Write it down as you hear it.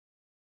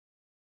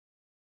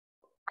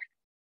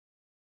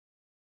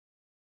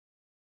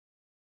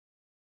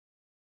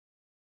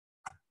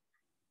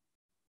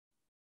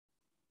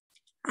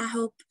I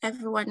hope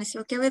everyone is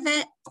okay with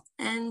it.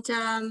 And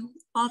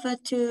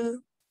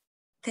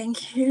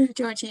thank you,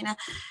 Georgina.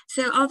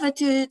 So over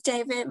to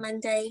David,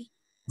 Munday.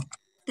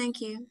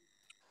 Thank you.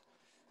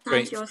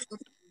 Great.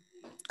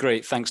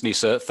 Great, thanks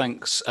Nisa,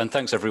 thanks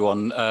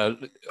everyone.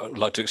 I'd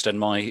like to extend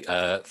my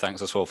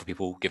thanks as well for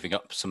people giving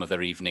up some of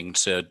their evening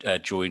to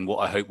join what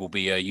I hope will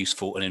be a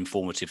useful and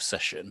informative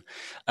session.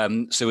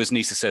 So as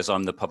Nisa says,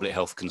 I'm the public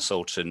health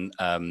consultant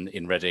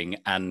in Reading,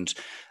 and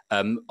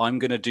I'm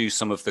going to do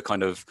some of the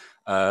kind of,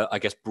 I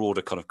guess,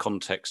 broader kind of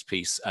context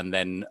piece, and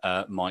then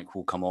Mike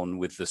will come on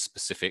with the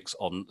specifics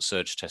on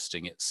surge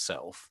testing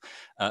itself.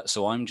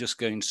 So I'm just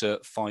going to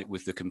fight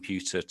with the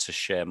computer to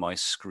share my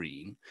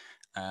screen.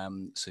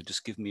 So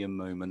just give me a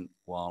moment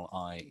while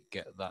I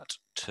get that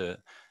to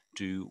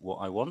do what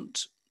I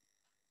want.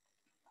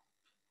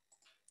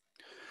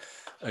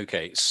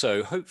 Okay,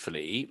 so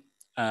hopefully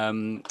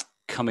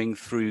coming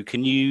through,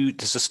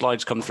 does the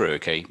slides come through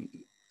okay?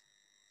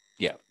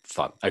 Yeah,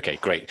 fine. Okay,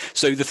 great.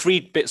 So the three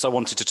bits I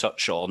wanted to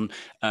touch on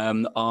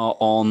are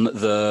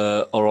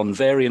on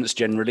variants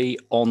generally,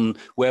 on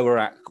where we're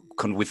at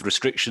kind of with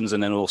restrictions,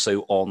 and then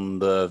also on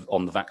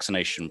the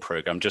vaccination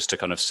program, just to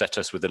kind of set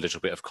us with a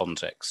little bit of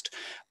context.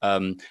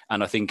 And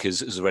I think, as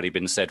has already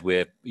been said,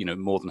 we're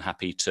more than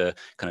happy to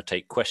kind of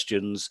take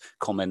questions,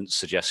 comments,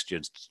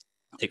 suggestions,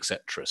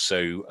 etc.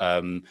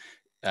 So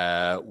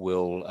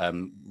we'll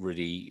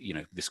really,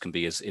 this can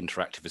be as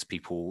interactive as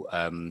people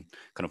kind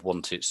of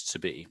want it to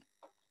be.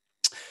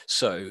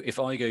 So if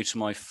I go to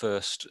my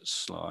first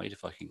slide,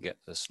 if I can get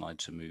the slide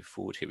to move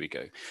forward, here we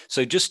go.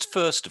 So just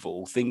first of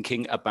all,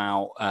 thinking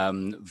about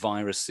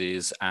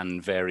viruses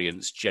and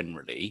variants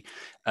generally.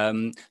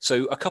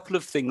 So a couple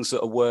of things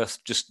that are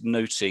worth just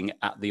noting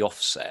at the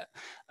offset.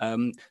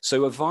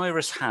 So a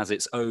virus has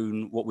its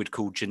own, what we'd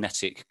call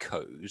genetic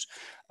code.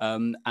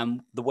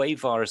 And the way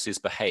viruses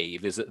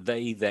behave is that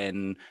they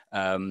then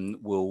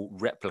will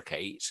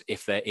replicate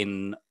if they're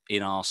in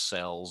our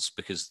cells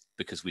because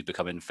we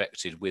become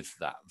infected with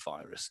that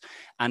virus.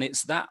 And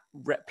it's that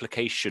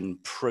replication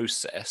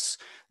process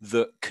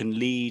that can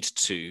lead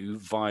to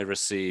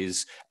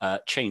viruses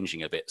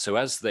changing a bit. So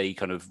as they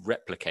kind of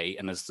replicate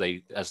and as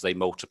they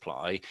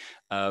multiply,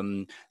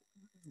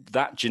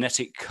 that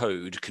genetic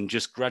code can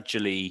just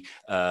gradually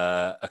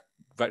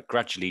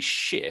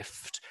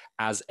shift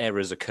as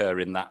errors occur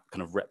in that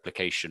kind of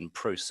replication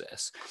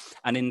process.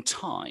 And in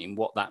time,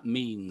 what that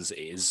means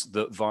is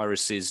that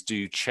viruses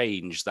do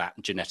change that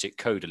genetic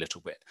code a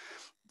little bit.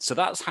 So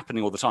that's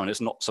happening all the time.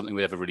 It's not something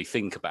we ever really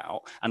think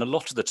about. And a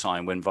lot of the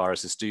time when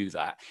viruses do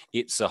that,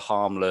 it's a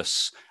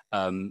harmless,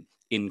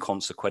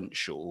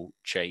 inconsequential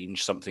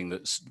change, something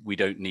that we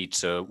don't need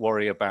to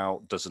worry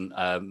about, doesn't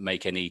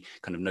make any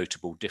kind of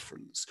notable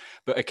difference,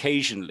 but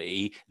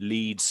occasionally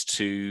leads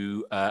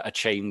to a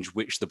change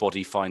which the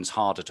body finds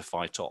harder to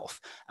fight off.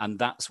 And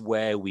that's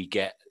where we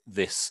get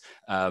this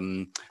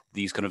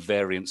these kind of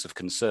variants of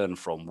concern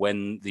from,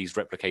 when these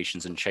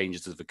replications and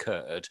changes have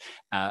occurred,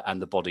 and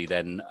the body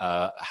then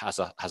has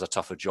a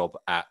tougher job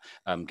at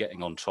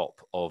getting on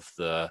top of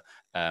the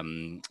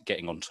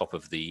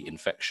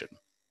infection.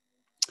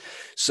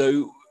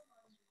 So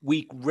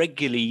we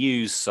regularly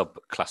use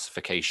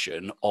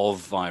subclassification of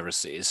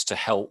viruses to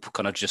help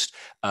kind of just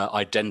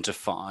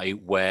identify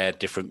where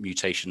different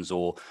mutations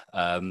or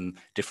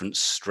different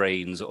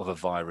strains of a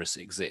virus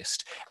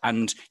exist.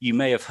 And you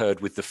may have heard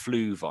with the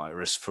flu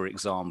virus, for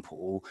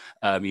example,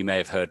 you may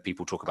have heard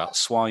people talk about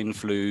swine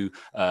flu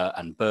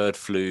and bird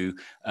flu.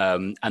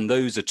 And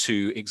those are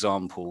two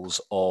examples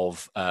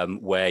of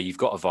where you've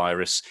got a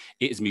virus,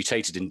 it is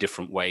mutated in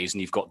different ways,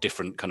 and you've got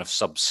different kind of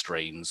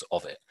substrains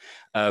of it.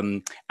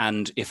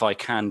 And if I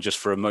can, just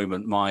for a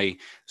moment,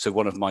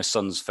 one of my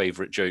son's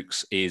favorite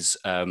jokes is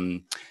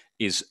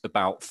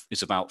about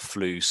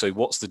flu. So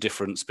what's the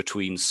difference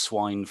between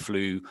swine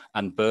flu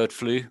and bird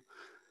flu?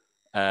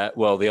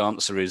 Well, the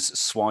answer is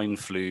swine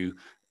flu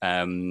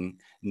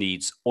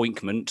needs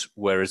ointment,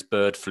 whereas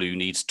bird flu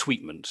needs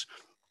tweetment.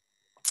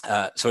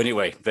 So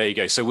anyway, there you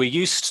go. So we're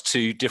used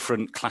to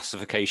different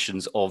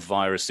classifications of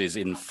viruses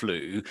in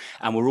flu,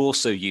 and we're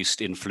also used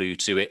in flu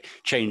to it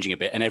changing a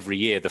bit. And every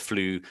year the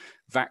flu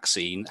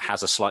vaccine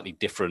has a slightly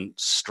different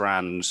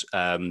strand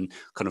kind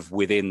of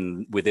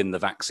within the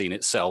vaccine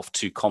itself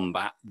to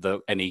combat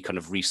any kind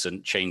of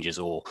recent changes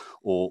or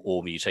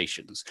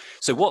mutations.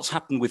 So what's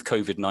happened with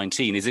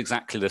COVID-19 is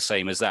exactly the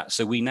same as that.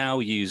 So we now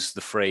use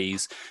the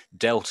phrase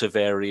Delta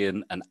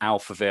variant and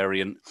Alpha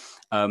variant.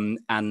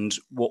 And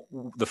what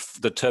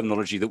the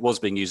terminology that was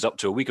being used up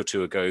to a week or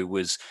two ago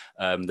was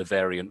the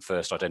variant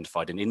first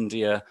identified in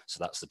India, so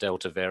that's the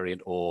Delta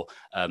variant, or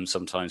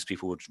sometimes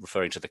people were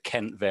referring to the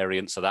Kent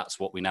variant, so that's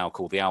what we now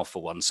call the Alpha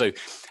one. So,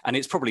 and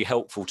it's probably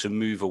helpful to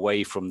move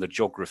away from the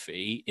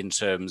geography in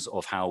terms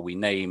of how we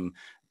name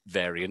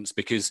variants,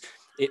 because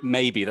it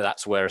may be that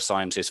that's where a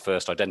scientist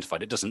first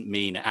identified. It doesn't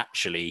mean it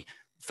actually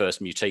first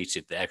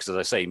mutated there, because as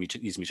I say,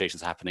 these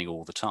mutations are happening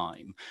all the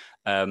time.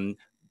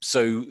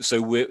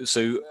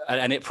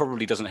 and it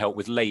probably doesn't help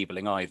with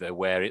labeling either,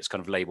 where it's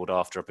kind of labeled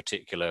after a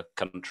particular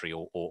country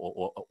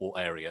or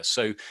area.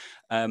 So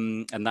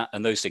and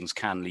those things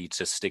can lead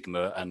to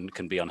stigma and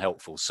can be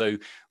unhelpful. So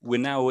we're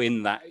now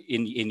in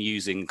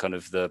using kind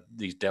of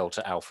these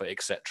delta, alpha,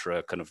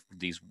 etc., kind of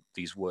these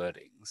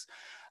wordings.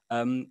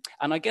 And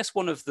I guess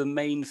one of the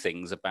main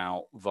things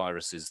about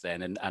viruses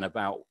then and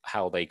about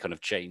how they kind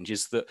of change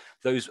is that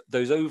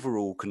those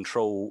overall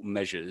control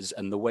measures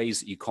and the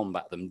ways that you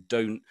combat them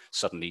don't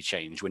suddenly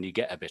change when you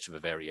get a bit of a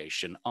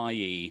variation,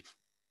 i.e.,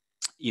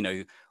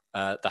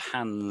 the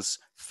hands,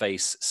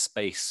 face,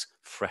 space,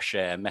 fresh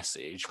air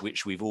message,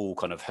 which we've all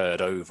kind of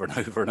heard over and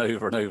over and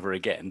over and over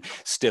again,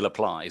 still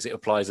applies. It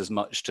applies as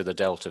much to the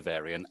Delta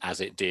variant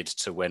as it did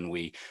to when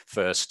we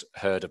first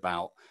heard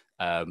about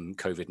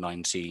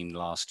COVID-19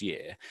 last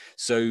year.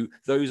 So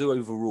those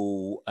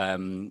overall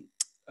kind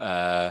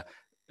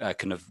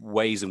of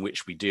ways in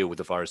which we deal with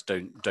the virus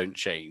don't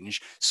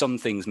change. Some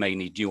things may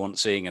need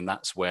nuancing, and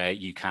that's where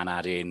you can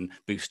add in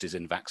boosters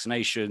in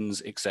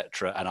vaccinations,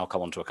 etc. And I'll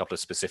come on to a couple of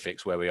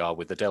specifics where we are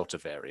with the Delta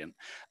variant.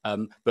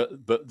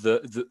 But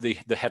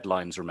the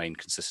headlines remain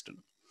consistent.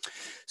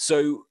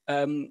 So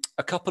three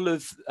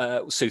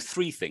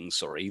things,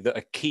 that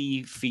are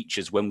key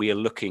features when we are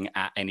looking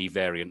at any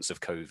variants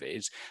of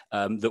COVID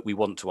that we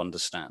want to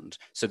understand.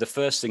 So the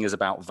first thing is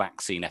about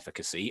vaccine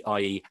efficacy,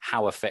 i.e.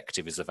 how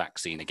effective is the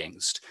vaccine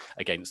against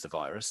the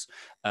virus.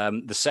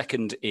 The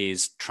second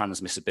is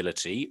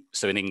transmissibility.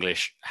 So in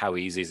English, how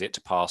easy is it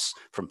to pass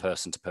from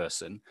person to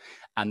person?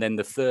 And then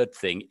the third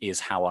thing is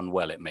how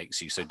unwell it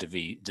makes you, so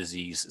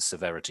disease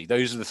severity.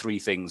 Those are the three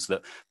things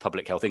that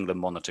Public Health England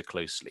monitor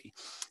closely.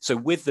 So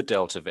with the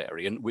Delta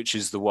variant, which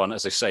is the one,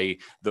 as I say,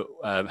 that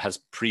has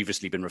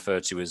previously been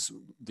referred to as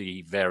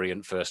the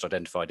variant first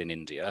identified in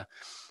India,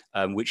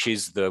 which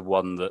is the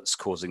one that's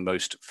causing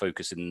most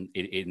focus in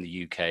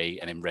the UK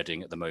and in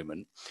Reading at the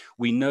moment.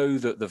 We know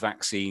that the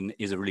vaccine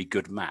is a really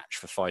good match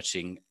for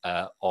fighting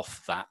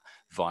off that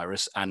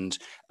virus, and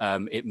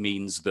it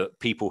means that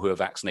people who are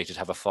vaccinated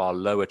have a far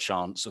lower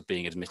chance of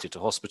being admitted to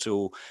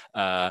hospital,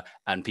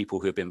 and people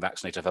who have been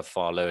vaccinated have a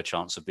far lower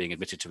chance of being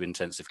admitted to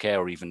intensive care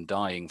or even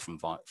dying from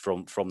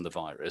the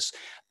virus,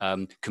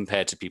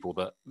 compared to people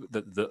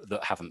that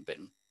haven't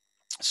been.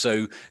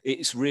 So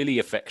it's really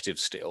effective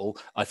still.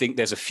 I think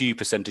there's a few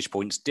percentage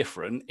points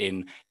different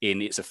in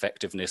its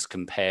effectiveness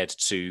compared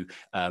to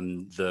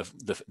the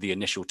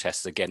initial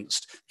tests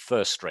against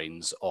first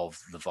strains of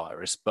the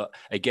virus, but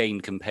again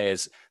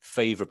compares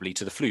favorably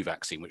to the flu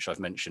vaccine, which I've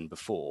mentioned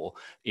before,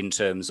 in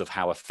terms of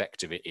how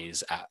effective it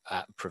is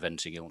at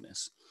preventing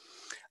illness.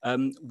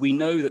 We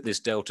know that this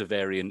Delta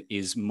variant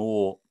is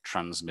more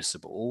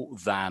transmissible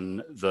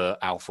than the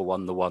Alpha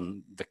one,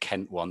 the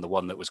Kent one, the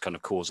one that was kind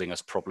of causing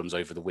us problems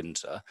over the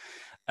winter.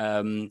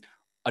 I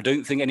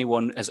don't think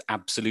anyone has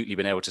absolutely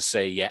been able to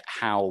say yet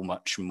how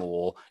much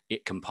more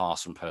it can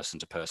pass from person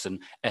to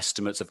person.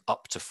 Estimates of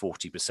up to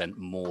 40%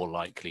 more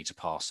likely to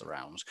pass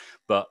around,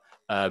 but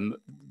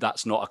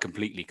that's not a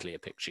completely clear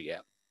picture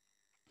yet.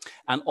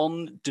 And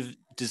on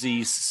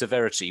disease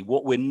severity,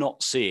 what we're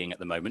not seeing at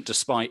the moment,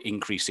 despite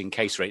increasing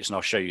case rates, and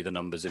I'll show you the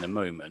numbers in a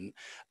moment,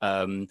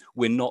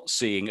 we're not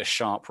seeing a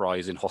sharp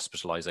rise in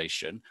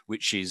hospitalization,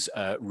 which is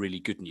really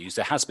good news.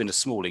 There has been a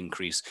small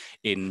increase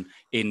in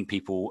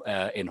people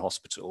in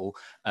hospital,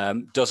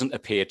 doesn't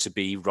appear to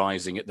be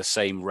rising at the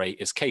same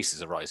rate as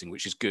cases are rising,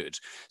 which is good.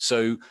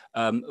 So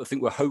I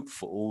think we're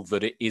hopeful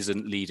that it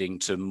isn't leading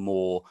to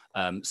more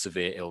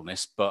severe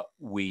illness, but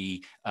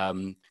we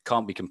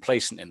can't be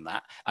complacent in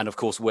that. And of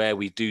course, where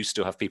we do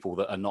still have people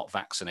that are not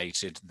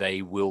vaccinated,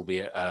 they will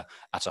be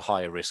at a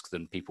higher risk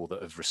than people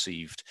that have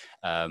received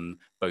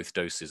both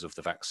doses of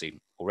the vaccine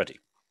already.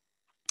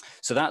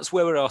 So that's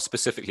where we are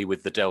specifically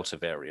with the Delta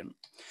variant.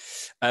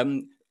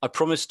 I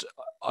promised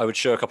I would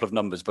show a couple of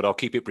numbers, but I'll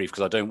keep it brief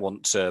because I don't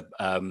want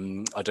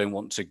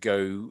to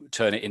go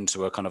turn it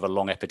into a kind of a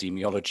long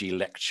epidemiology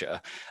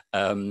lecture.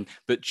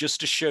 But just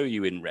to show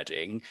you in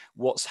Reading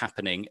what's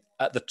happening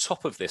at the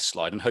top of this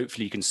slide, and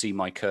hopefully you can see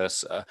my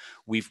cursor,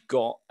 we've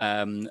got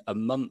a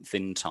month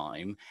in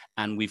time,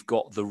 and we've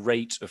got the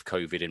rate of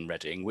COVID in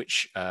Reading,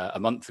 which a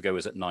month ago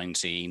was at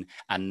 19,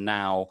 and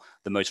now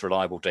the most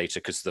reliable data,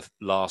 because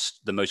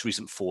the most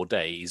recent 4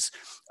 days,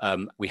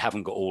 we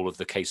haven't got all of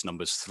the case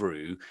numbers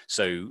through,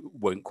 so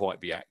won't quite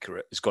be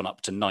accurate. It's gone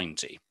up to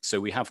 90. So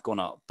we have gone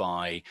up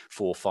by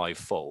 4 or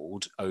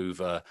 5-fold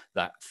over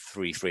that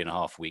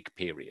 3.5 week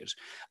period.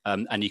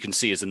 And you can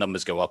see as the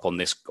numbers go up on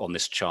this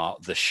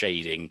chart, the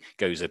shading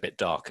goes a bit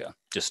darker,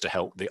 just to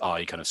help the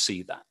eye kind of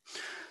see that.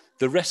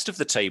 The rest of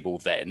the table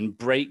then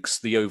breaks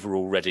the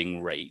overall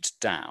Reading rate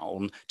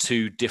down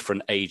to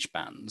different age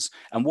bands.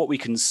 And what we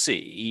can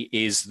see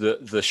is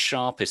that the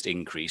sharpest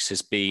increase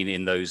has been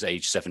in those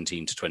aged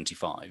 17 to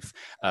 25,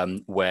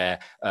 where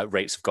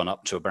rates have gone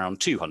up to around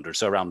 200,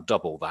 so around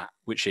double that,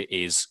 which it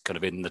is kind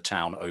of in the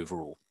town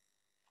overall.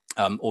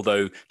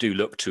 although do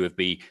look to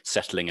be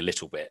settling a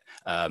little bit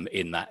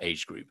in that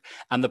age group.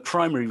 And the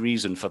primary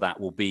reason for that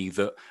will be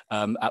that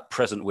at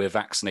present we're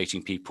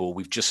vaccinating people,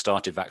 we've just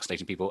started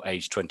vaccinating people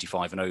aged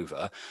 25 and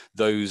over.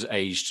 Those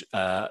aged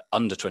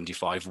under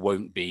 25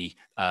 won't be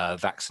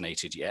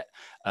vaccinated yet,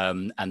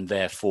 and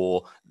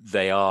therefore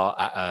they are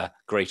at a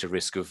greater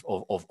risk of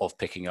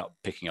picking up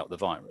the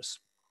virus.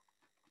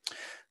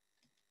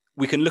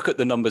 We can look at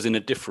the numbers in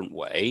a different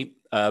way,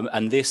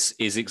 and this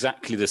is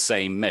exactly the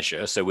same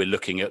measure. So we're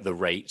looking at the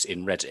rate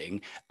in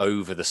Reading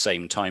over the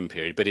same time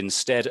period, but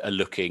instead are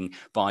looking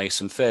by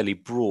some fairly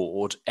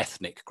broad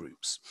ethnic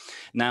groups.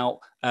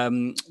 Now,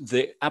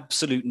 the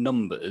absolute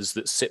numbers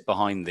that sit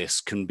behind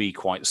this can be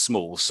quite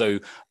small. So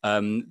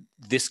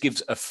this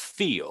gives a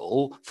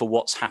feel for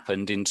what's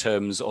happened in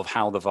terms of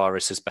how the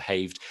virus has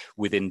behaved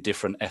within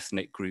different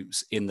ethnic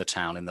groups in the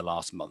town in the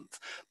last month.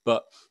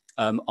 But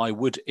I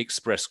would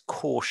express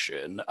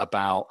caution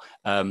about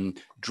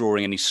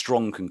drawing any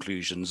strong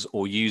conclusions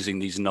or using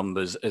these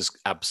numbers as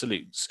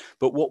absolutes.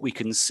 But what we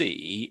can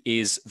see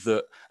is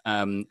that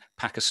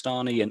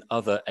Pakistani and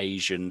other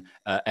Asian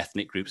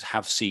ethnic groups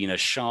have seen a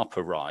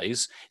sharper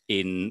rise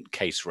in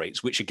case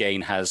rates, which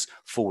again has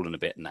fallen a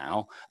bit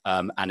now,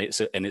 and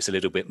it's a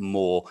little bit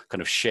more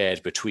kind of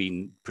shared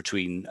between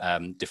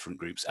different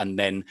groups. And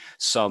then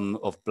some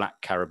of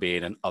Black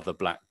Caribbean and other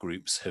Black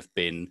groups have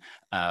been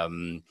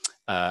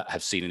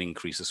have seen an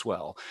increase as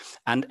well.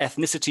 And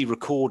ethnicity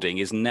recording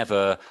is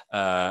never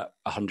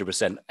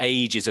 100%.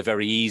 Age is a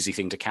very easy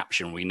thing to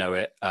capture, and we know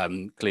it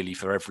clearly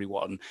for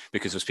everyone,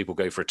 because as people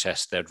go for a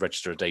test, they'd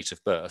register a date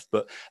of birth.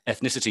 But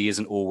ethnicity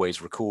isn't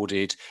always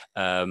recorded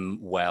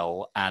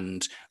well,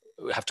 and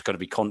we have to kind of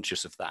be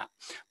conscious of that.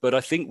 But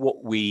I think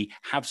what we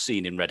have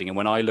seen in Reading, and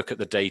when I look at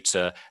the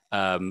data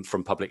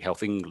from Public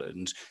Health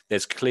England,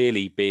 there's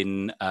clearly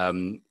been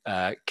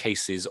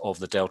cases of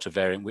the Delta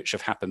variant which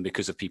have happened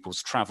because of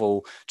people's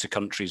travel to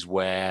countries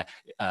where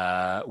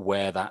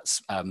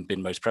that's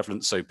been most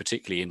prevalent, so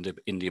particularly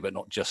India, but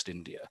not just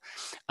India.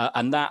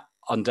 And that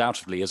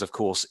undoubtedly has, of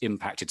course,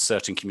 impacted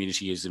certain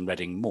communities in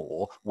Reading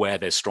more, where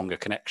there's stronger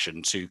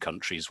connection to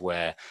countries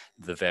where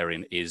the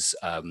variant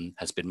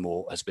has been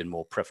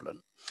more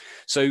prevalent.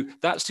 So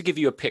that's to give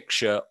you a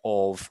picture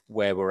of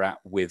where we're at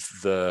with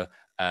the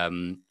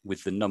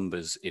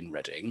numbers in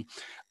Reading.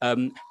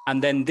 And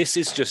then this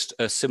is just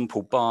a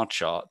simple bar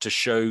chart to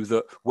show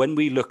that when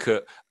we look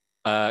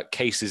at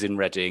cases in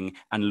Reading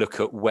and look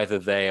at whether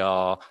they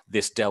are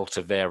this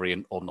Delta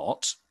variant or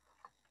not,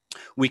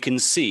 we can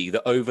see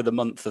that over the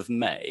month of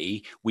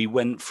May, we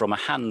went from a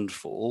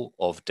handful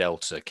of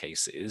Delta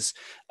cases,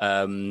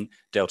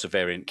 Delta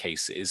variant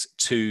cases,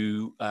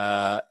 to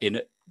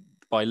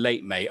by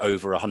late May,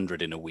 over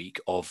 100 in a week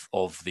of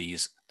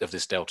this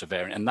Delta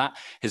variant. And that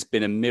has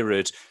been a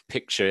mirrored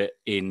picture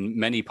in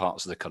many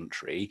parts of the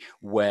country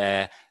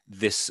where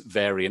this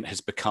variant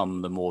has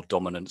become the more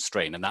dominant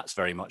strain. And that's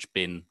very much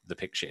been the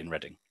picture in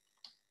Reading.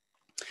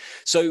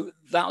 So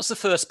that was the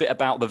first bit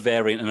about the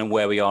variant and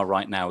where we are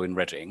right now in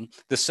Reading.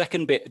 The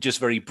second bit, just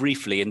very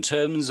briefly, in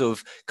terms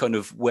of kind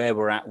of where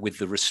we're at with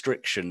the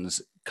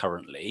restrictions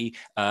currently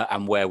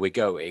and where we're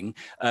going.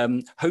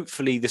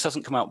 Hopefully this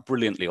hasn't come out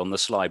brilliantly on the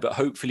slide, but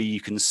hopefully you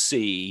can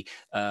see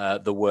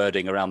the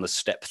wording around the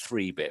step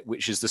 3 bit,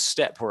 which is the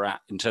step we're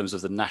at in terms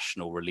of the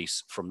national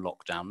release from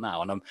lockdown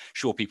now. And I'm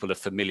sure people are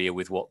familiar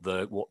with what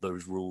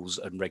those rules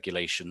and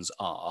regulations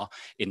are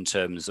in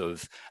terms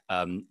of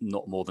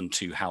not more than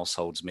 2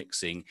 households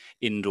mixing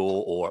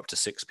indoor, or up to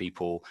 6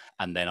 people,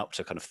 and then up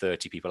to kind of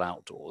 30 people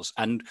outdoors.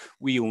 And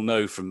we all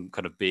know from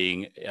kind of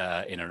being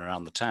in and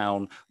around the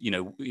town,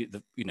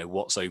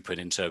 what's open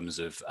in terms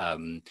of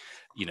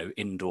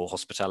indoor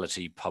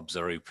hospitality. Pubs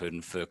are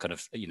open for kind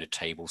of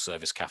table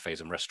service,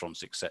 cafes and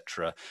restaurants,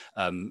 etc.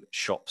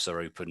 Shops are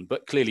open,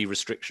 but clearly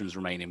restrictions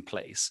remain in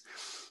place.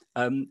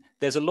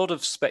 There's a lot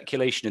of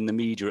speculation in the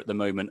media at the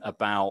moment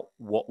about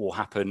what will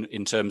happen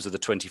in terms of the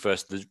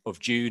 21st of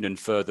June and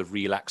further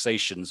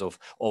relaxations of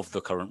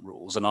the current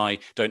rules. And I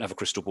don't have a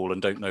crystal ball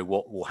and don't know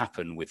what will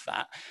happen with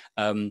that.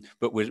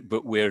 But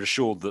we're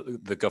assured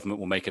that the government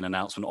will make an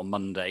announcement on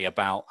Monday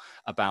about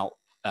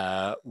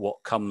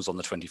what comes on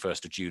the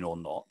 21st of June or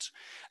not.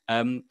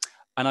 And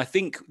I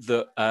think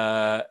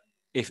that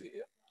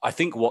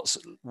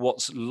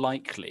what's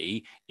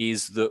likely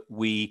is that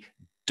we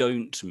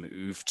don't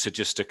move to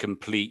just a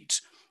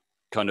complete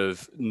kind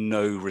of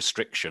no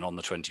restriction on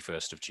the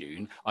 21st of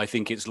June. I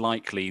think it's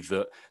likely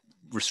that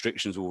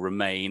restrictions will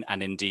remain,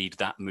 and indeed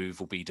that move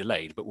will be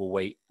delayed, but we'll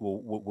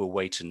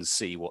wait and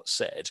see what's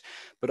said.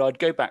 But I'd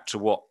go back to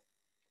what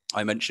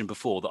I mentioned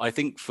before, that I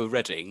think for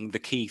Reading, the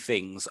key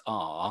things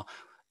are,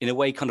 in a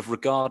way, kind of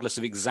regardless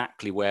of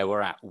exactly where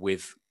we're at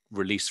with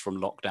release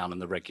from lockdown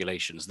and the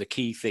regulations, the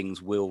key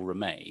things will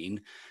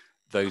remain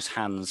those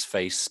hands,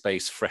 face,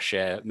 space, fresh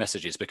air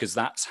messages, because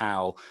that's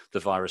how the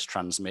virus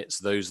transmits.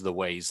 Those are the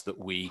ways that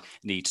we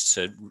need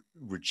to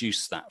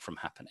reduce that from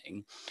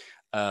happening.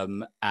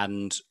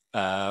 And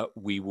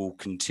we will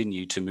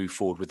continue to move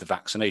forward with the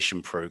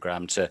vaccination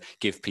program to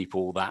give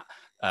people that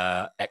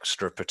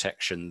extra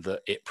protection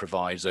that it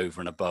provides over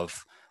and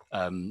above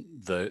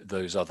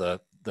those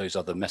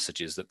other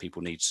messages that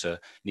people need to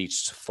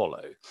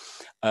follow.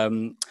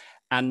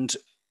 And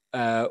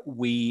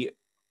we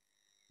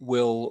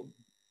will.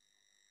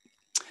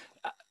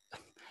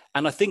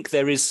 And I think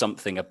there is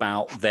something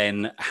about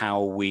then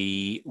how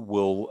we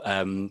will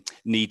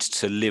need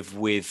to live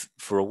with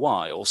for a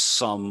while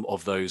some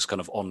of those kind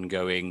of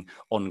ongoing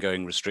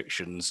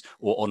restrictions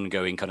or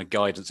ongoing kind of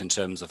guidance in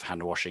terms of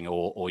hand washing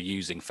or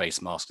using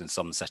face masks in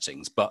some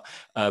settings. But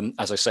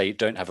as I say,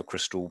 don't have a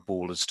crystal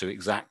ball as to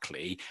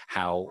exactly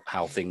how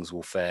things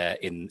will fare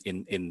in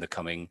the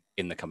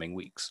coming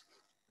weeks.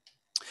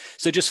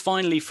 So just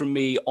finally from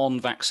me on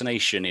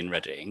vaccination in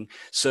Reading.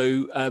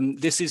 So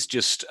this is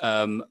just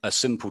a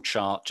simple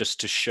chart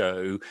just to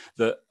show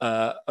that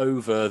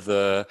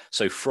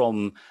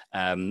from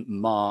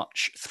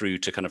March through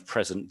to kind of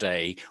present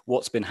day,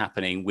 what's been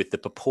happening with the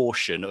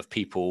proportion of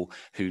people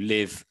who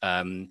live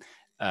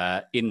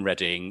in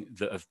Reading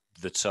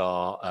that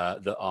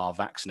are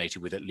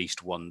vaccinated with at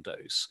least one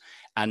dose.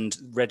 And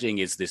Reading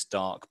is this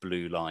dark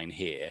blue line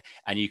here.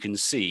 And you can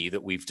see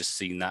that we've just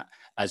seen that,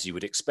 as you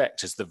would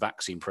expect, as the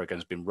vaccine program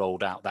has been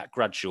rolled out, that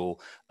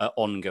gradual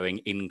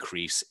ongoing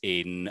increase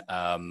in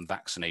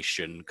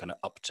vaccination kind of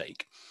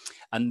uptake.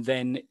 And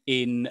then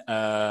in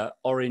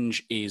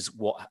orange is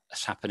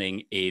what's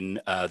happening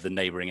in the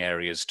neighbouring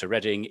areas to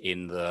Reading,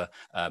 in the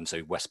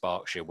so West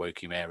Berkshire,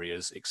 Woking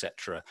areas,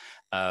 etc.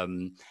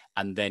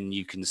 And then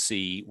you can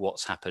see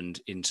what's happened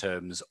in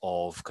terms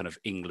of kind of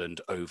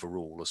England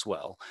overall as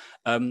well.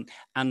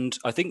 And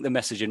I think the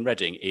message in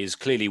Reading is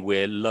clearly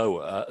we're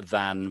lower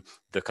than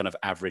the kind of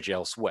average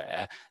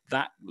elsewhere.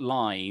 That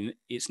line,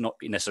 it's not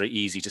necessarily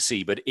easy to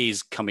see, but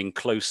is coming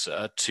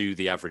closer to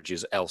the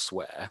averages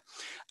elsewhere.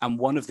 And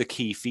one of the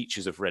key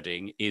features of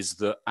Reading is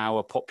that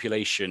our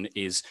population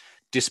is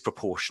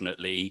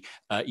disproportionately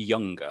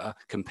younger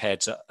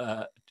compared to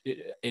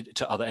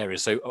other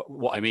areas. So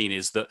what I mean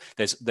is that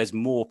there's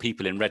more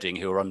people in Reading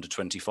who are under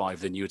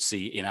 25 than you would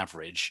see in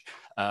average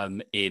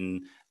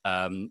in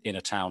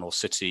a town or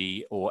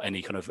city or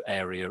any kind of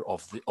area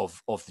of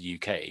the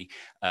UK,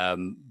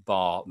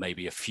 bar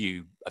maybe a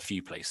few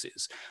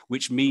places,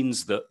 which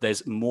means that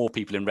there's more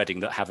people in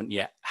Reading that haven't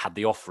yet had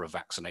the offer of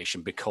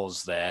vaccination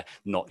because they're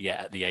not yet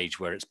at the age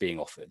where it's being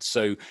offered.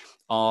 So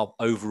our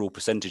overall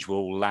percentage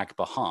will lag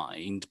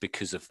behind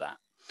because of that.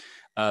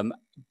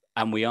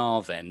 And we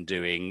are then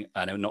doing,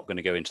 and I'm not going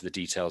to go into the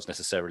details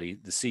necessarily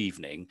this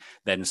evening,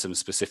 then some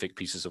specific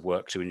pieces of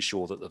work to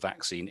ensure that the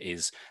vaccine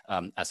is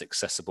as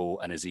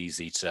accessible and as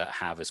easy to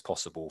have as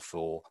possible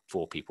for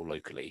people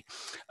locally.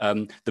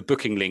 The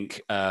booking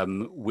link,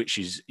 which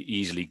is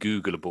easily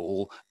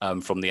Googleable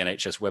from the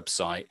NHS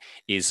website,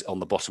 is on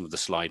the bottom of the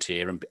slide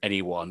here, and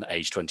anyone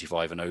aged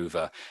 25 and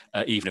over,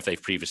 even if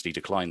they've previously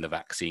declined the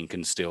vaccine,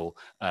 can still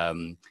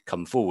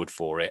come forward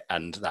for it,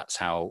 and that's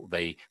how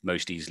they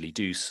most easily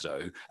do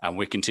so. And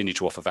we continue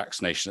to offer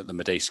vaccination at the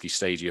Munday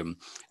Stadium,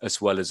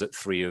 as well as at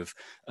 3 of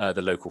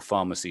the local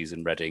pharmacies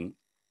in Reading,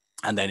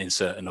 and then in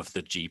certain of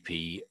the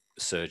GP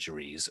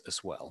surgeries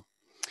as well.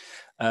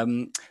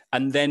 And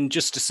then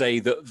just to say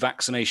that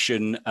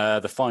vaccination,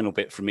 the final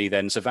bit from me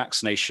then, so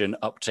vaccination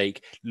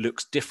uptake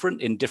looks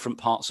different in different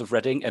parts of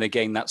Reading. And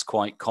again, that's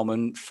quite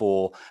common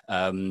for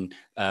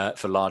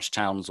large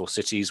towns or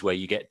cities where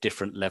you get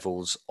different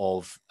levels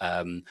of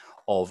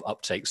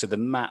uptake. So the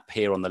map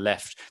here on the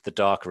left, the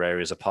darker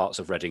areas are parts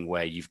of Reading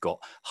where you've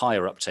got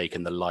higher uptake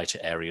and the lighter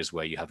areas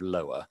where you have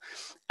lower.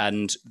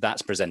 And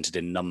that's presented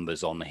in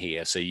numbers on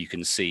here. So you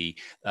can see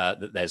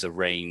that there's a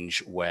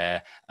range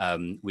where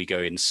we go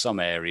in some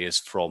areas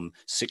from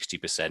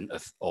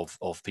 60%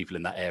 of people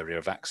in that area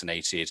are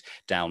vaccinated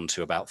down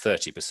to about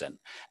 30%.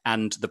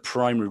 And the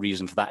primary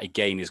reason for that,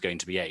 again, is going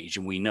to be age.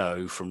 And we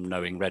know from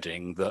knowing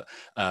Reading that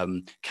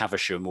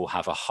Caversham will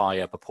have a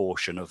higher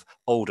proportion of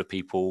older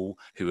people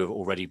who have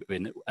already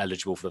been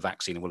eligible for the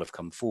vaccine and will have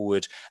come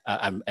forward,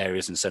 and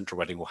areas in central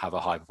Reading will have a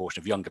high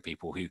proportion of younger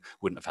people who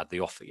wouldn't have had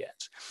the offer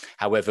yet.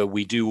 However,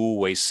 we do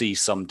always see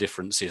some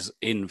differences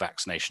in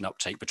vaccination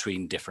uptake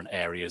between different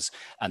areas,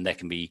 and there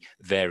can be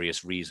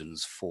various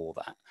reasons for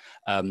that.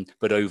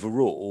 But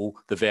overall,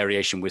 the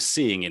variation we're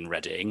seeing in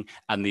Reading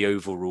and the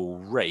overall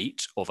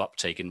rate of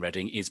uptake in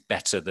Reading is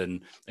better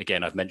than,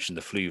 again, I've mentioned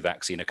the flu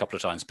vaccine a couple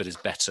of times, but is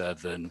better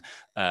than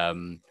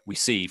we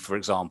see, for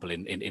example,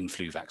 in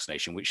flu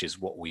vaccination, which is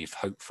what we've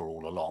hoped for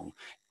all along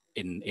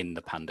in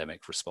the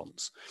pandemic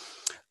response.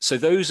 So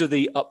those are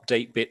the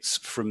update bits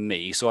from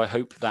me. So I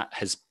hope that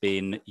has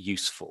been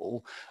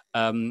useful.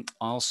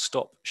 I'll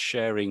stop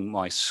sharing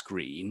my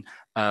screen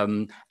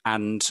and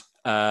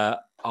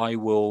I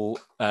will,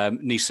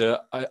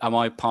 Nisa, am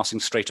I passing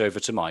straight over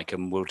to Mike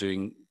and we're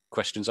doing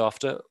questions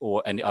after,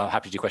 or I'm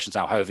happy to do questions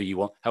now, however you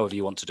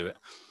want to do it.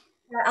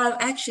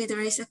 Actually, there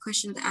is a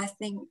question that I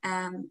think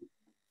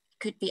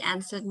could be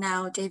answered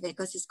now, David,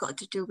 because it's got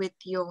to do with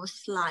your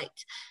slide.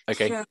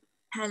 Okay. So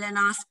Helen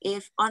asked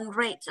if on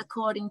rates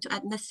according to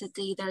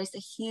ethnicity, there is a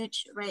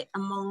huge rate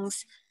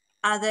amongst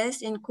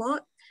others in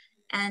quote.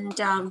 And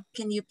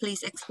can you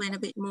please explain a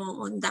bit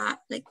more on that,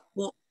 like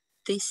what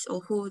this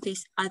or who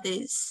these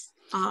others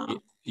are?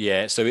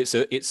 Yeah, so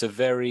it's a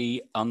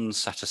very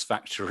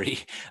unsatisfactory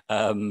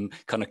kind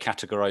of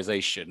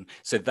categorization.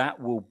 So that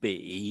will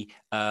be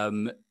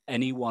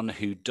anyone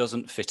who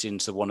doesn't fit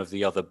into one of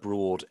the other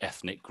broad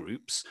ethnic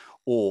groups,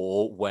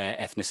 or where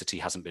ethnicity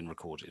hasn't been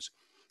recorded.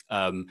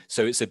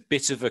 So it's a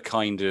bit of a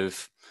kind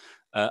of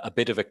a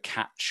bit of a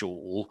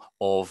catch-all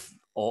of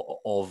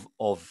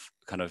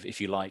kind of,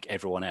 if you like,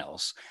 everyone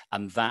else,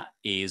 and that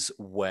is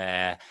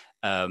where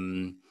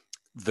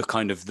the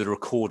kind of the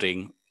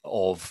recording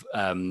of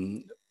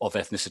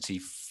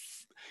ethnicity,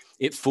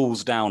 it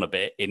falls down a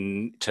bit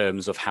in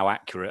terms of how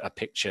accurate a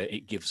picture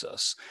it gives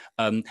us.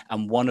 And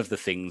one of the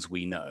things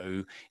we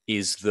know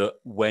is that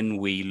when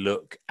we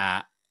look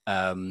at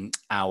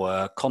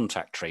our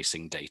contact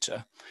tracing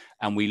data,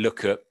 and we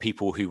look at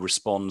people who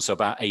respond, so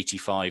about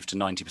 85 to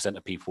 90%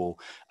 of people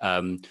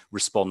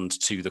respond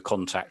to the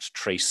contact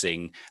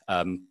tracing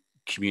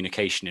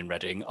communication in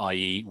Reading,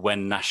 i.e.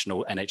 when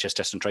National NHS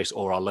Test and Trace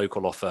or our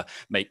local offer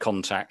make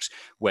contact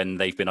when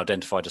they've been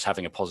identified as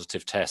having a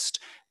positive test,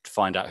 to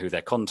find out who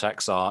their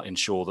contacts are,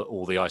 ensure that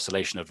all the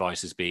isolation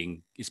advice is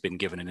been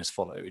given and is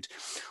followed.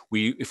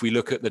 If we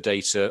look at the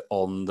data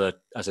on the,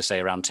 as I say,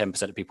 around 10%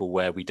 of people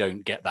where we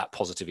don't get that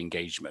positive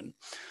engagement,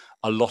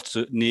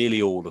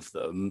 nearly all of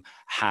them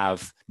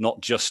have,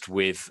 not just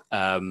with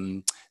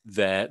the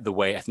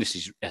way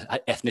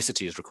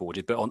ethnicity is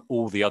recorded, but on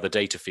all the other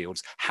data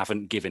fields,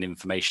 haven't given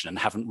information and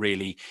haven't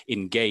really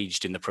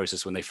engaged in the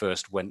process when they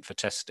first went for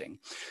testing.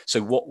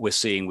 So what we're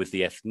seeing with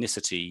the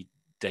ethnicity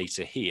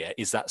data here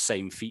is that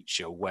same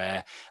feature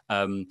where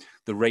the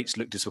rates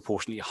look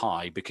disproportionately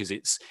high, because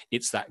it's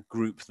that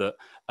group that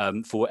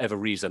for whatever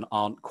reason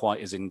aren't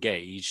quite as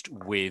engaged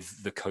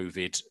with the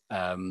COVID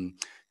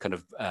kind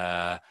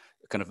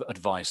of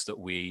advice that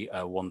we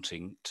are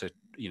wanting to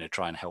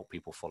try and help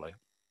people follow.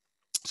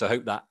 So I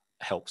hope that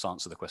helps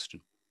answer the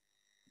question.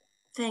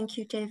 Thank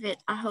you, David.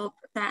 I hope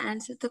that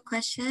answered the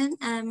question.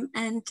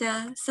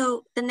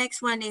 So the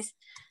next one is,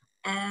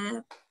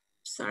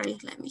 sorry,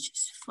 let me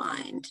just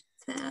find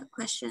the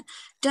question.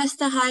 Does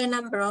the high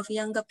number of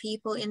younger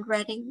people in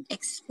Reading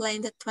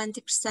explain the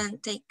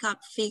 20%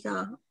 take-up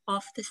figure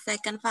of the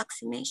second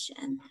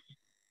vaccination?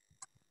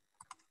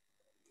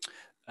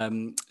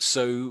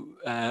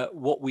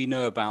 What we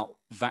know about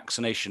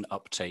vaccination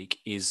uptake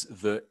is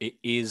that it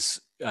is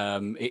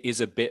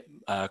a bit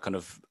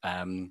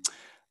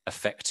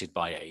affected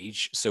by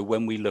age. So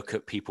when we look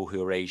at people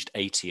who are aged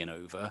 80 and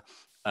over,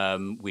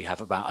 we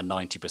have about a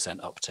 90%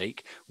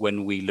 uptake.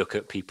 When we look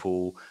at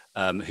people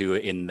who are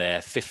in their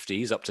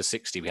 50s up to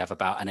 60, we have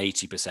about an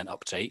 80%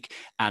 uptake.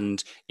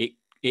 And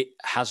it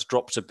has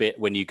dropped a bit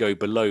when you go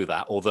below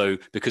that, although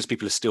because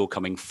people are still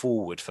coming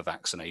forward for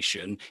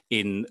vaccination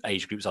in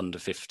age groups under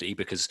 50,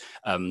 because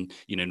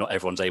not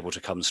everyone's able to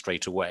come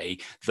straight away,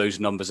 those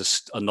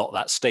numbers are not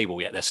that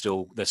stable yet. They're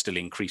still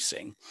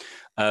increasing.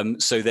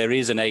 So there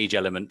is an age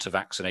element to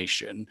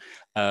vaccination.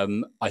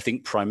 I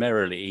think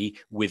primarily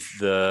with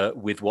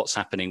what's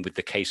happening with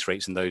the case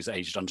rates in those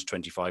aged under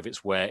 25,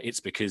 it's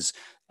because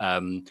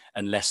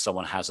unless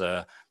someone has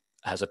a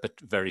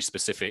very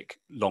specific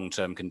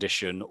long-term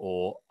condition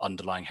or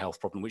underlying health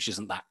problem, which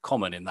isn't that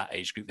common in that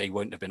age group, they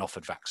won't have been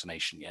offered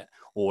vaccination yet,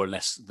 or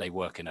unless they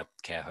work in a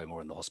care home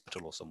or in the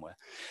hospital or somewhere.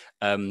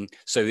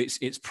 So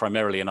it's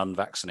primarily an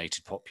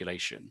unvaccinated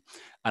population.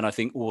 And I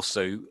think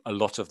also a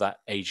lot of that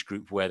age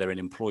group where they're in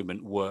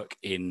employment work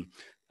in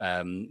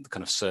kind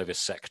of service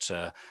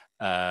sector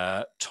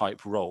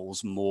type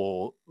roles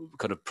more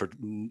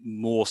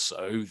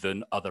so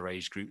than other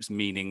age groups,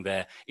 meaning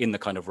they're in the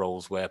kind of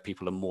roles where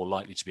people are more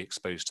likely to be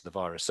exposed to the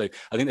virus. So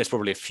I think there's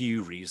probably a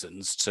few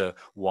reasons to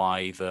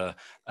why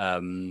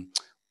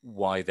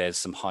there's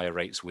some higher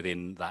rates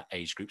within that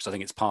age group. So I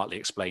think it's partly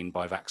explained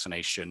by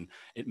vaccination.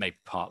 It may be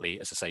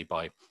partly, as I say,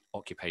 by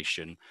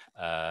occupation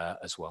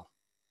as well.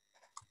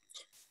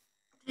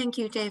 Thank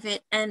you,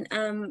 David.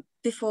 And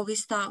before we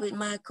start with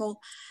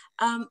Michael,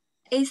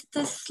 is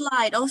the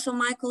slide, also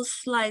Michael's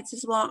slides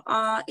as well,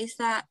 is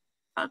that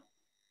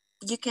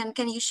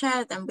can you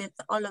share them with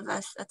all of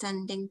us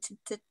attending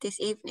to this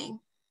evening,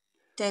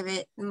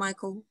 David and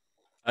Michael?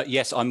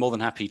 Yes, I'm more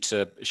than happy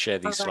to share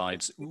these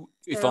slides.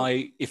 If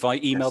I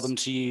email them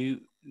to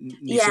you,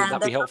 Nisa, would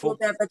that be helpful?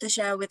 Yeah, but to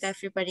share with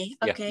everybody.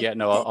 Okay. Yeah,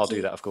 no, I'll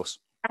do that, of course.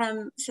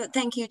 So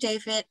thank you,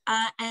 David,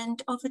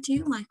 and over to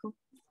you, Michael.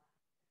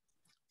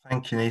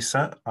 Thank you,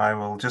 Nisa. I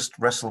will just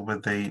wrestle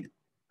with the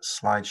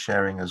slide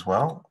sharing as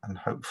well, and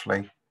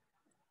hopefully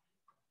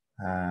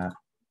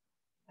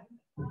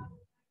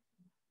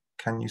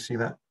can you see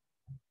that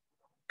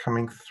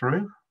coming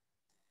through?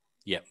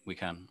 Yeah, we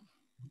can.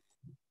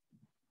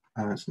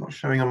 It's not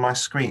showing on my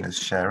screen as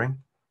sharing.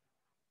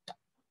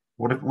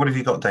 What have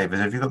you got, David?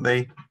 Have you got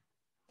the?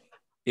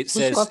 It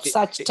says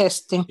search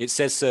testing. It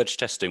says search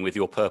testing with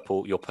your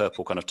purple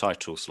kind of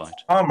title slide.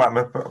 Oh, right,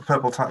 my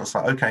purple title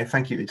slide. Okay,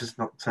 thank you. It's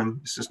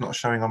just not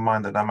showing on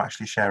mine that I'm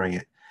actually sharing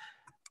it.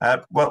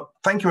 Well,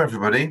 thank you,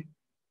 everybody.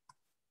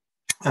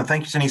 And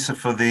thank you, Tanisa,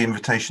 for the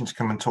invitation to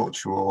come and talk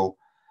to you all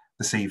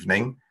this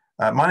evening.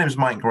 My name is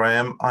Mike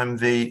Graham. I'm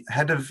the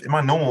head of, in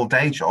my normal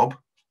day job,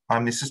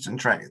 I'm the Assistant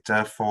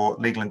Director for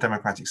Legal and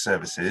Democratic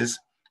Services,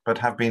 but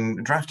have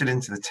been drafted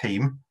into the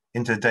team,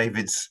 into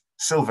David's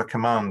Silver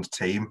Command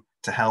team,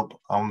 to help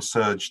on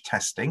surge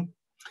testing.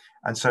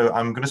 And so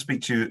I'm going to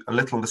speak to you a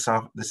little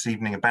this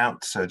evening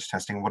about surge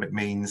testing, what it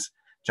means,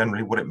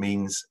 generally what it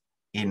means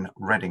in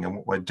Reading and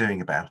what we're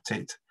doing about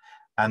it.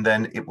 And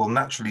then it will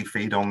naturally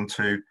feed on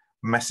to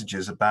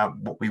messages about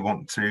what we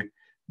want to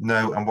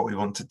know and what we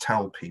want to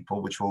tell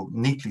people, which will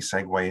neatly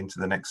segue into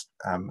the next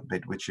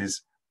bit, which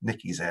is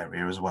Niki's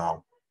area as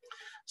well.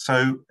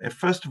 So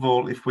first of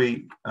all, if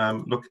we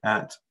look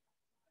at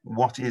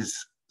what is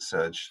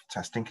surge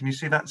testing, can you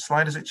see that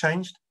slide? Has it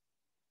changed?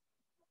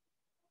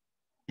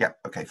 Yeah,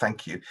 okay,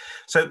 thank you.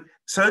 So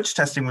surge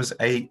testing was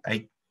a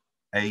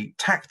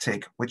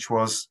tactic which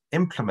was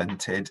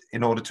implemented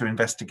in order to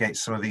investigate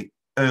some of the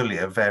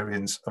earlier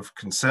variants of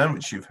concern,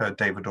 which you've heard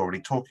David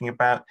already talking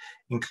about,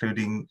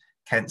 including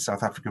Kent,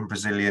 South African,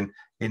 Brazilian,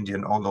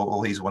 Indian,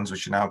 all these ones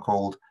which are now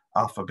called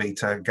Alpha,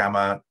 Beta,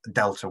 Gamma,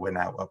 Delta, we're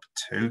now up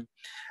to.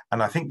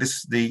 And I think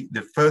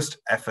the first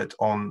effort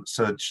on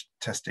surge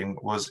testing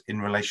was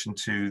in relation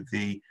to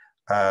the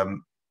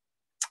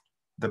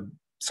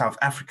South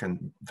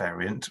African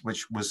variant,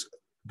 which was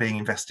being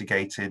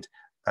investigated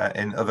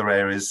in other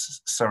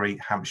areas, Surrey,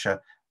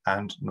 Hampshire,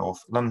 and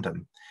North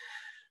London.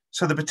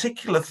 So the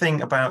particular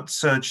thing about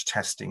surge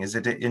testing is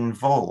that it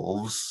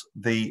involves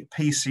the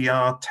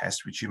PCR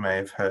test, which you may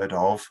have heard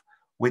of,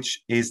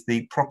 which is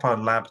the proper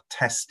lab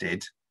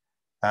tested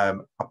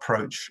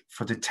approach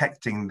for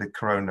detecting the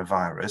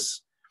coronavirus.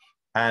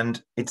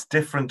 And it's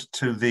different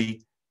to the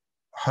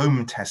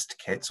home test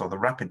kits or the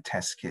rapid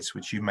test kits,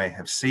 which you may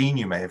have seen,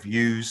 you may have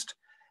used.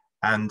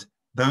 And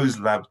those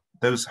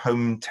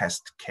home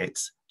test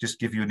kits just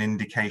give you an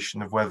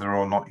indication of whether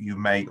or not you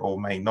may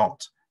or may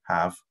not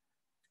have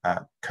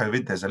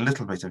COVID. There's a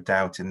little bit of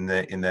doubt in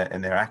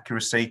their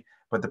accuracy,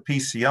 but the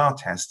PCR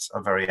tests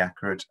are very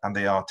accurate and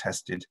they are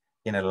tested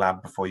in a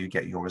lab before you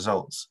get your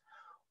results.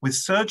 With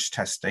surge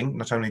testing,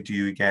 not only do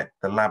you get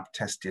the lab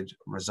tested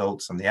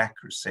results and the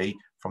accuracy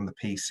from the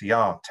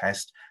PCR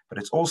test, but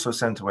it's also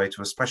sent away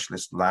to a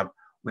specialist lab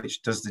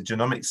which does the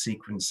genomic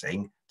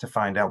sequencing to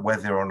find out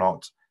whether or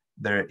not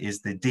there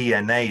is the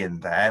DNA in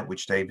there,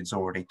 which David's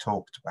already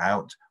talked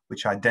about,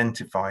 which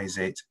identifies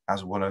it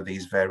as one of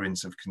these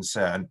variants of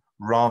concern,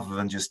 rather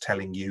than just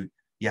telling you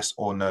yes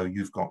or no,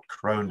 you've got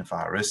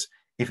coronavirus.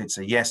 If it's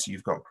a yes,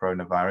 you've got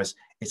coronavirus,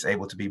 it's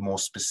able to be more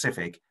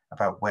specific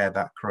about where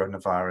that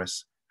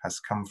coronavirus has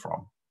come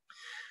from.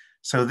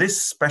 So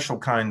this special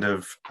kind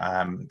of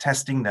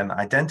testing then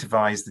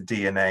identifies the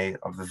DNA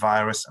of the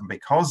virus, and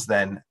because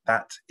then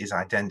that is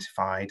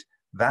identified,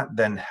 that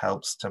then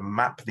helps to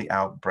map the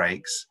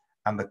outbreaks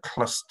and the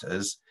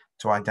clusters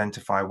to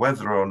identify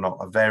whether or not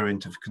a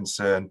variant of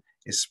concern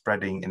is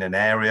spreading in an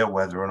area,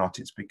 whether or not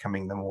it's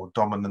becoming the more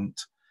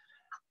dominant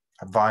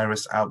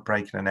virus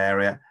outbreak in an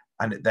area,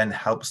 and it then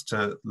helps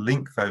to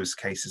link those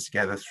cases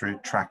together through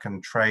track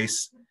and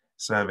trace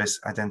service,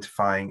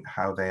 identifying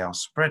how they are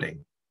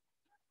spreading.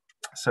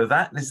 So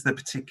that is the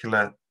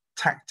particular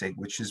tactic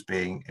which is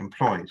being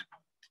employed.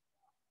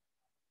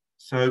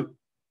 So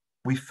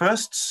we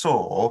first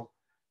saw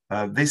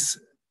this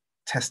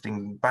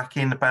testing back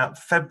in about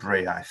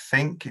February, I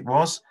think it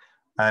was,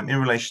 in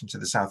relation to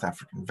the South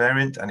African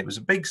variant, and it was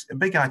a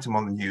big item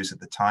on the news at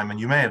the time, and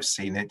you may have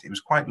seen it. It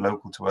was quite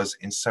local to us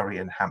in Surrey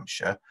and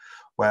Hampshire,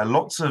 where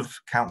lots of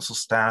council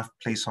staff,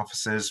 police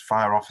officers,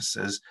 fire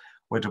officers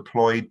were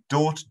deployed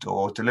door to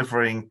door,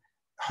 delivering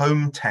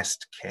home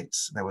test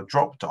kits. They were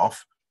dropped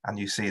off, and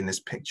you see in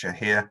this picture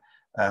here,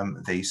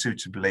 the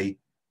suitably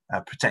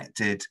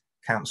protected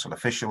council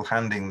official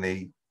handing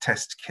the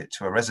test kit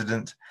to a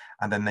resident,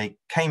 and then they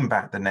came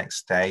back the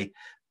next day.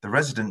 The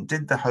resident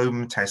did the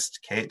home test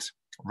kit,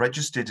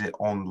 registered it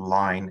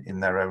online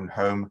in their own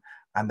home,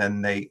 and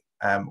then the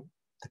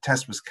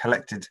test was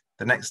collected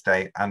the next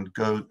day and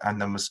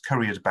then was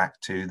couriered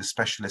back to the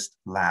specialist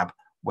lab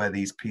where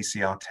these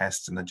PCR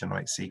tests and the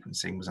genomic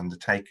sequencing was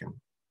undertaken.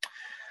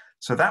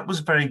 So that was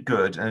very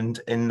good, and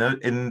in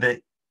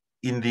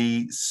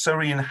the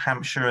Surrey and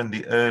Hampshire and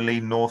the early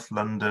North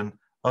London,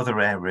 other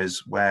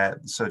areas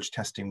where surge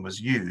testing was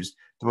used,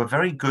 there were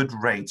very good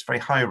rates, very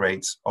high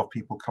rates of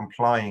people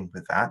complying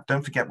with that.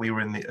 Don't forget, we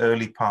were in the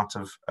early part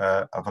of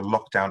a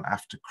lockdown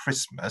after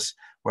Christmas,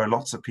 where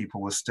lots of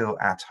people were still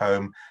at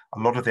home. A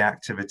lot of the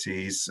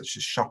activities, such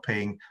as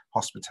shopping,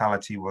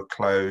 hospitality, were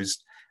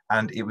closed.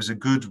 And it was a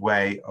good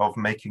way of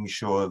making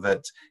sure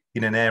that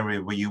in an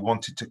area where you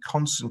wanted to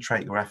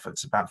concentrate your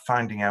efforts about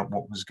finding out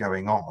what was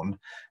going on,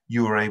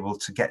 you were able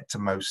to get to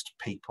most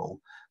people.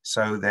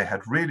 So they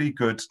had really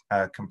good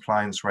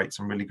compliance rates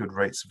and really good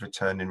rates of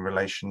return in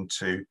relation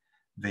to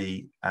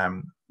the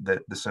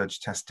surge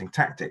testing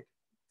tactic.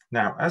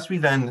 Now, as we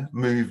then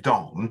moved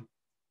on,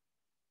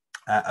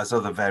 as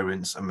other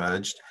variants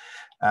emerged,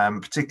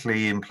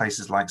 particularly in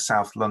places like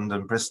South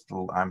London,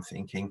 Bristol, I'm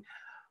thinking,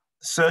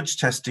 surge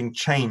testing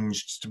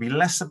changed to be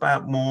less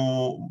about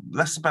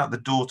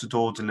the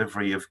door-to-door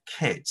delivery of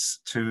kits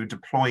to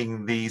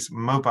deploying these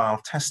mobile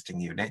testing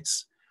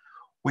units,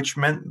 which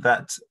meant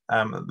that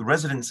the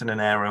residents in an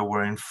area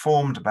were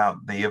informed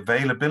about the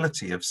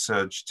availability of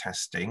surge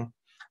testing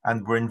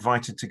and were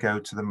invited to go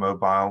to the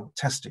mobile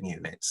testing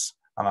units.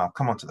 And I'll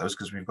come on to those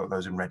because we've got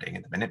those in Reading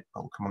in a minute.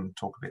 I'll come on and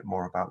talk a bit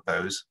more about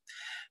those.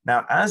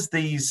 Now, as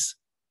these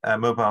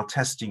mobile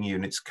testing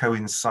units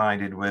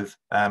coincided with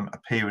a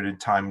period of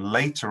time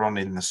later on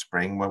in the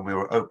spring when we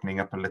were opening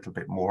up a little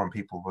bit more and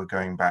people were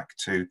going back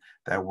to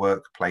their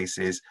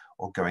workplaces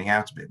or going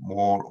out a bit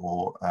more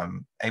or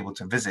able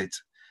to visit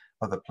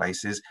other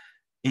places,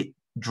 it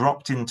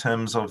dropped in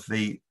terms of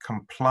the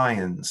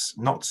compliance,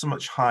 not so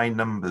much high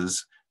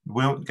numbers.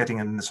 We weren't getting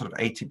in the sort of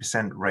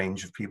 80%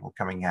 range of people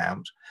coming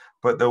out,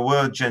 but there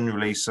were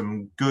generally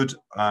some good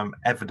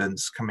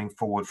evidence coming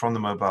forward from the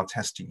mobile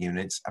testing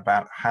units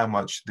about how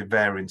much the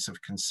variants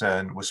of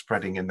concern were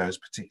spreading in those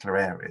particular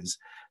areas.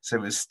 So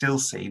it was still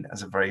seen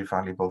as a very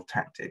valuable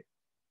tactic.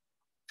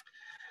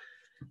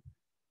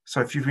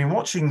 So if you've been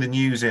watching the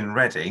news in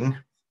Reading,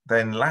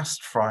 then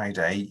last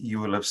Friday you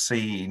will have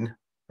seen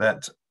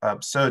that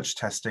surge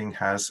testing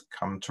has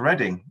come to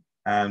Reading.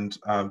 And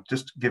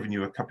just giving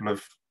you a couple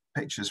of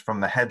pictures from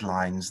the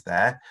headlines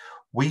there,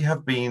 we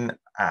have been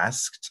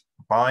asked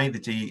by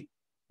the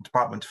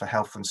Department for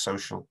Health and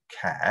Social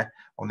Care,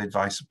 on the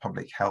advice of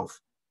Public Health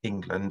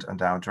England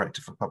and our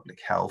Director for Public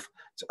Health,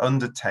 to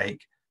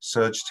undertake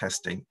surge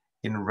testing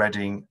in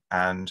Reading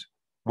and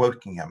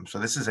Wokingham. So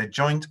this is a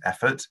joint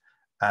effort,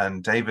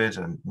 and David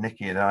and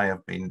Nikki and I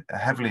have been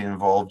heavily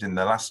involved in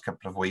the last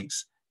couple of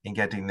weeks in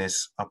getting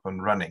this up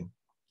and running.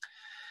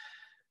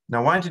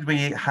 Now, why did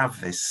we have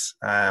this?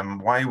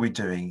 Why are we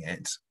doing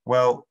it?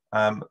 Well,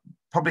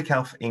 Public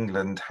Health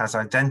England has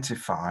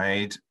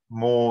identified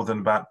more than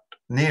about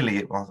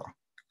nearly, well,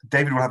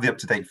 David will have the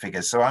up-to-date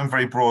figures. So I'm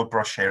very broad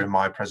brush here in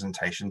my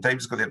presentation.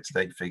 David's got the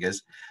up-to-date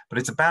figures, but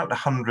it's about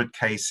 100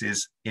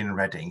 cases in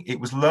Reading. It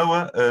was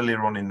lower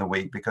earlier on in the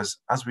week because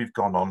as we've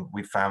gone on,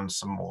 we've found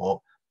some more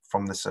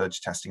from the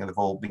surge testing and they've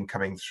all been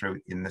coming through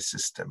in the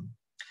system.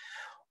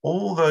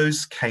 All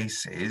those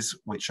cases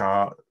which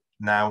are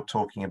now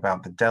talking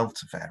about the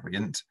Delta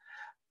variant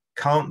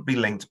can't be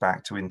linked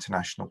back to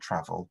international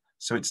travel.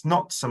 So it's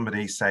not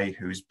somebody, say,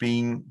 who's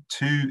been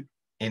to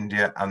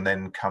India and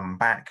then come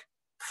back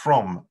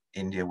from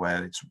India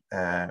where it's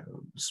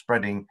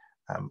spreading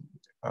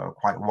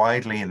quite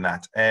widely in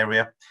that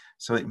area.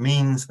 So it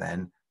means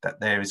then that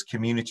there is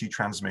community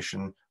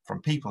transmission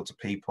from people to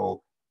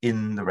people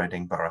in the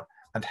Reading Borough,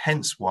 and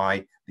hence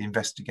why the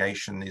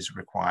investigation is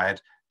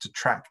required to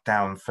track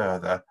down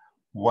further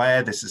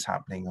where this is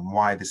happening and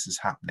why this is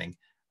happening,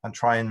 and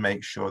try and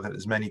make sure that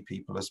as many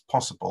people as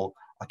possible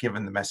are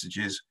given the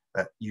messages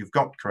that you've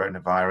got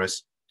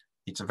coronavirus,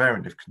 it's a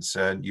variant of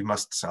concern, you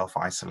must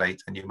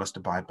self-isolate and you must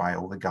abide by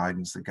all the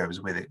guidance that goes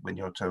with it when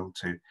you're told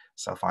to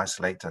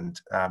self-isolate, and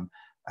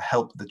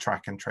help the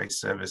track and trace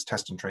service,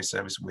 test and trace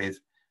service with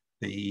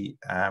the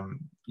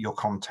your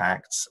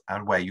contacts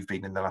and where you've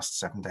been in the last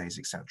 7 days,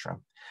 etc.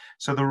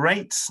 So the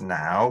rates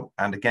now,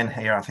 and again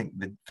here I think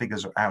the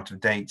figures are out of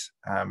date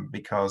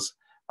because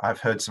I've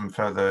heard some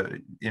further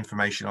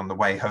information on the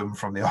way home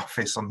from the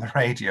office on the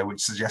radio,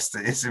 which suggests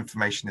that this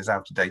information is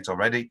out of date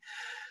already.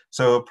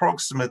 So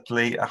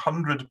approximately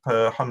 100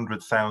 per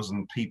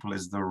 100,000 people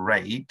is the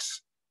rate.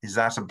 Is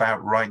that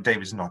about right?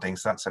 David's nodding,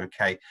 so that's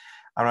okay.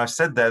 And I've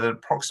said there that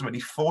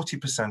approximately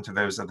 40% of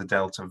those are the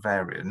Delta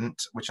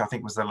variant, which I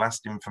think was the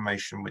last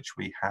information which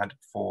we had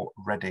for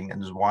Reading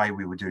and is why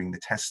we were doing the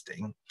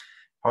testing.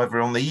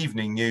 However, on the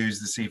evening news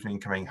this evening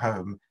coming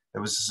home,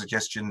 there was a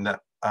suggestion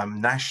that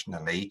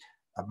nationally,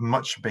 a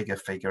much bigger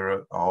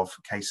figure of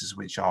cases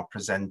which are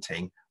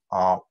presenting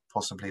are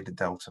possibly the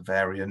Delta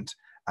variant,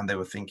 and they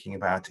were thinking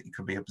about it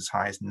could be up as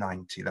high as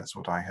 90. That's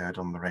what I heard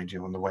on the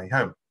radio on the way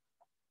home.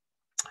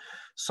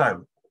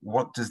 So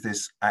what does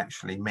this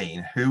actually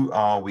mean? Who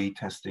are we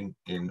testing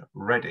in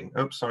Reading?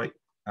 Oops, sorry.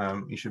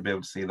 You should be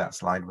able to see that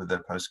slide with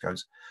the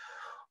postcodes.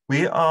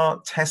 We are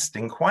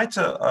testing quite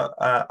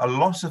a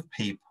lot of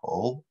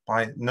people,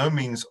 by no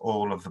means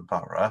all of the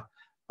borough,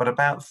 but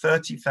about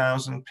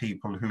 30,000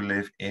 people who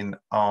live in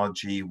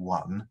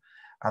RG1.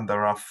 And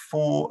there are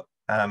 4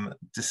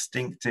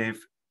 distinctive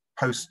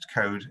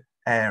postcode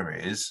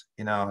areas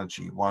in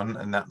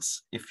RG1. And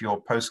that's if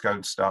your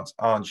postcode starts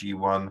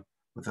RG1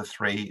 with a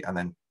 3 and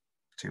then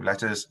 2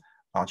 letters,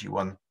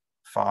 RG1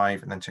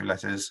 5 and then 2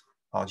 letters,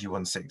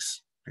 RG1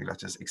 6, 3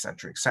 letters,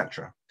 etc.,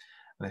 etc.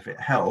 And if it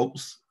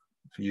helps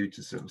for you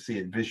to sort of see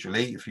it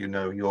visually, if you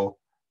know your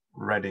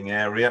Reading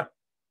area,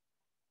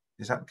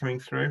 is that coming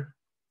through?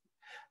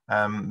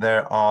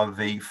 There are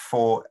the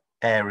 4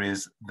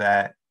 areas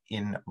there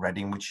in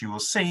Reading, which you will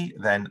see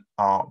then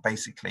are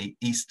basically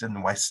east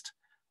and west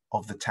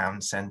of the town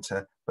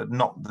centre, but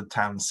not the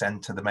town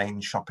centre, the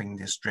main shopping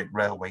district,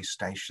 railway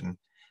station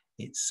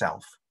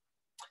itself.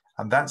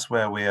 And that's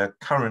where we are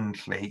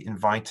currently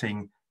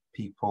inviting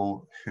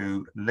people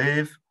who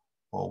live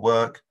or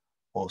work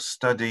or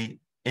study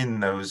in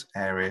those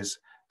areas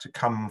to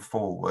come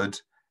forward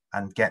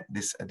and get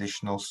this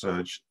additional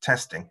surge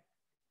testing.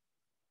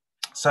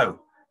 So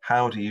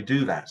how do you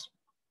do that?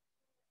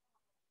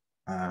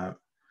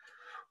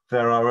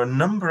 There are a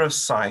number of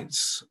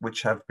sites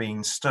which have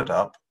been stood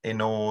up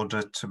in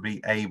order to be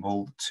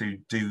able to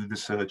do the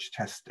surge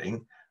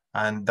testing.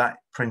 And that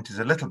print is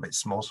a little bit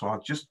small, so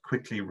I'll just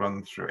quickly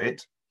run through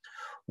it.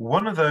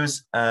 One of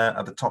those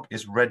at the top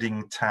is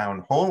Reading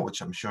Town Hall,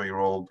 which I'm sure you'll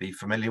all be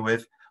familiar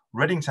with.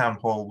 Reading Town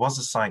Hall was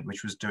a site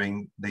which was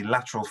doing the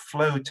lateral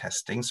flow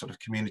testing, sort of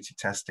community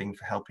testing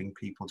for helping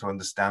people to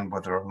understand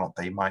whether or not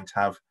they might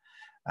have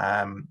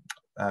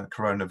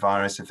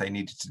coronavirus if they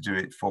needed to do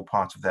it for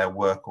part of their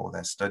work or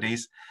their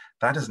studies.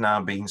 That has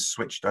now been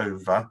switched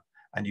over,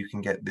 and you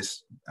can get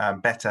this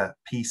better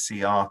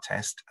PCR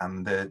test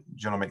and the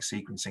genomic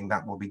sequencing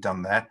that will be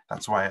done there.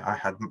 That's why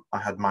I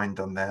had mine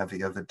done there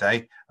the other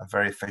day, and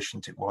very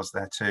efficient it was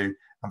there too,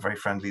 and very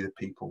friendly the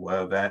people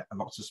were there, and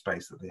lots of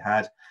space that they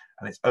had.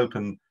 And it's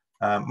open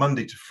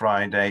Monday to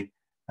Friday,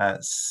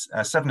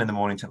 7 in the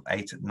morning till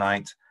 8 at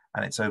night,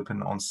 and it's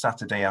open on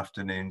Saturday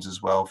afternoons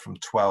as well from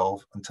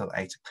 12 until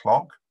 8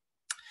 o'clock.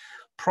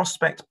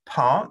 Prospect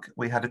Park,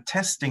 we had a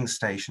testing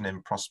station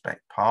in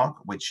Prospect Park,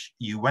 which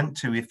you went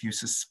to if you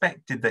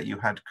suspected that you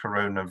had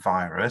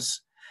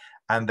coronavirus,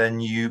 and then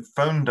you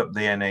phoned up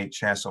the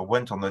NHS or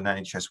went on the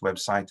NHS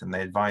website and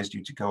they advised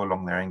you to go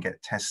along there and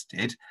get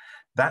tested.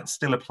 That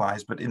still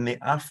applies, but in the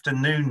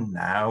afternoon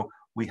now,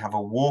 we have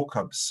a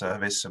walk-up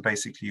service. So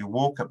basically you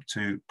walk up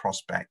to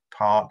Prospect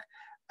Park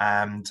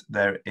and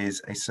there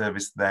is a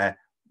service there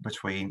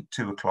between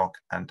 2 o'clock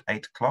and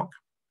 8 o'clock.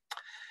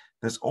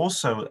 There's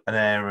also an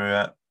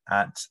area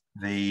at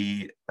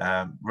the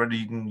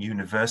Reading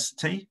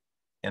University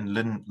in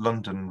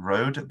London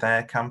Road at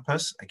their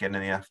campus, again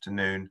in the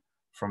afternoon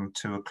from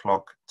 2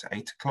 o'clock to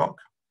 8 o'clock.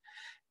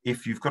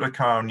 If you've got a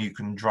car and you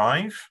can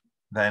drive,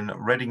 then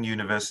Reading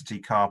University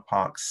Car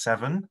Park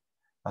 7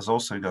 has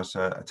also got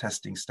a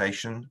testing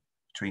station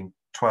between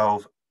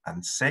 12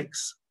 and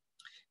 6.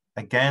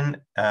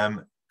 Again,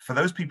 for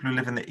those people who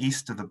live in the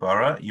east of the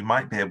borough, you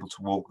might be able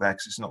to walk there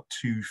because it's not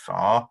too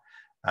far.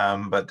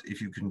 But if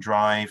you can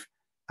drive,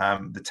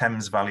 the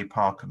Thames Valley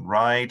Park and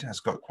Ride has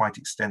got quite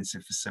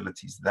extensive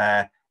facilities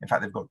there. In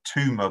fact, they've got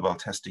 2 mobile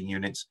testing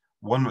units,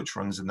 one which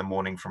runs in the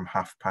morning from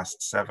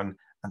 7:30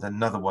 and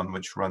another one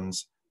which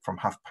runs from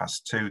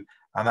 2:30.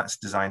 And that's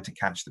designed to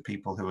catch the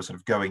people who are sort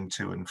of going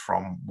to and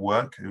from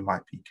work, who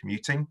might be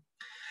commuting.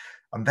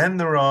 And then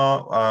there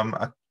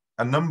are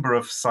a number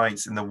of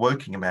sites in the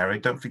Wokingham area.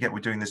 Don't forget we're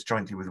doing this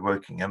jointly with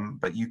Wokingham,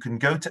 but you can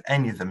go to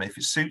any of them if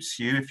it suits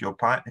you. If you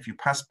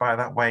pass by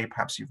that way,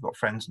 perhaps you've got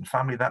friends and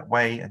family that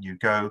way, and you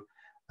go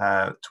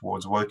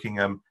towards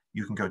Wokingham,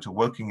 you can go to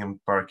Wokingham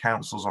Borough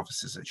Council's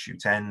offices at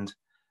Chute End,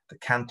 the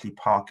Cantley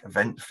Park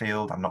event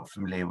field, I'm not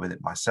familiar with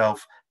it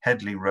myself,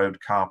 Headley Road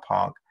Car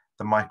Park,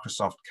 the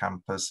Microsoft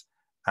campus,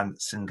 and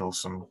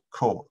Sindlesome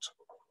Court.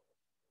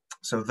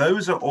 So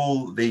those are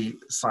all the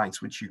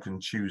sites which you can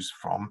choose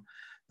from.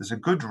 There's a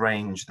good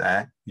range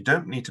there. You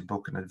don't need to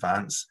book in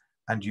advance,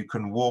 and you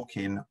can walk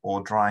in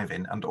or drive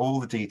in, and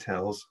all the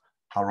details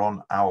are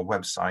on our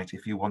website.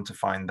 If you want to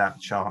find that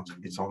chart,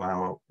 it's on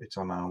our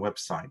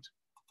website.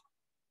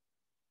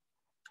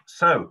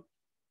 So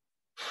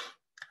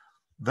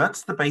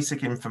that's the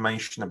basic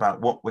information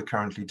about what we're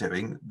currently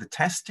doing. The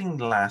testing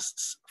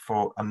lasts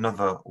for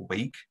another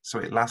week. So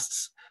it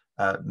lasts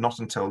not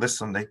until this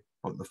Sunday,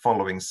 but the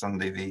following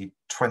Sunday, the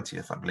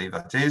 20th, I believe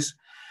that is.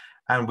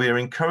 And we're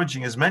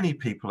encouraging as many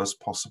people as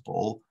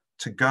possible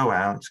to go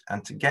out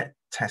and to get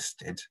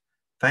tested.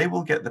 They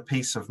will get the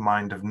peace of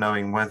mind of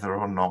knowing whether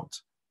or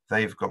not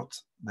they've got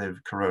the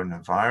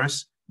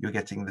coronavirus. You're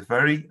getting the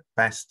very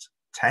best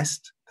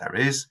test there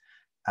is.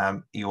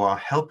 You are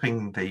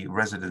helping the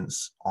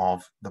residents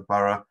of the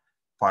borough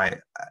by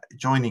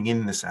joining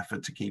in this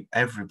effort to keep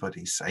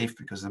everybody safe,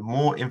 because the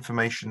more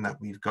information that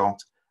we've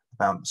got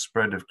about the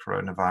spread of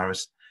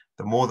coronavirus,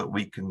 the more that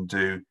we can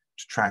do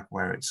to track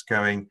where it's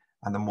going,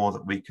 and the more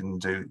that we can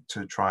do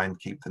to try and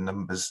keep the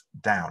numbers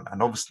down.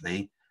 And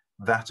obviously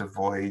that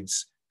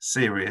avoids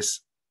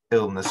serious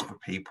illness for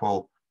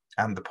people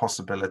and the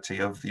possibility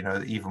of,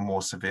 even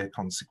more severe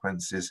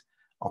consequences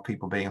of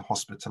people being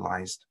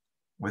hospitalized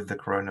with the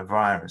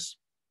coronavirus.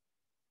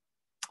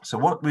 So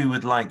what we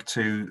would like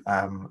to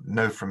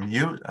know from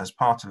you as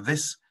part of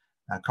this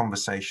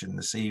conversation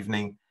this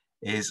evening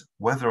is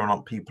whether or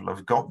not people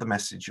have got the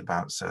message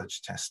about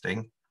surge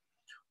testing.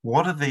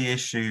 What are the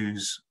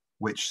issues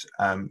which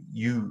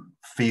you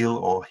feel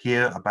or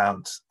hear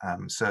about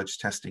surge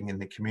testing in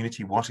the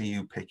community? What are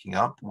you picking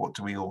up? What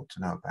do we ought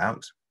to know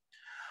about?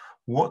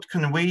 What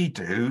can we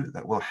do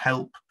that will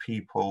help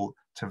people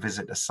to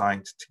visit a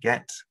site to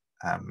get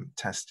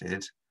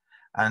tested?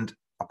 And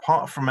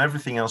apart from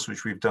everything else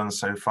which we've done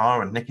so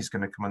far, and Niki's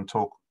going to come and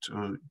talk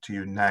to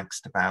you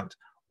next about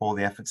all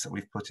the efforts that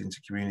we've put into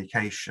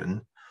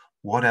communication,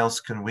 what else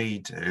can we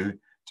do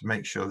to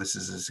make sure this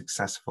is as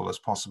successful as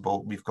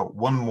possible? We've got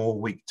one more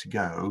week to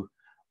go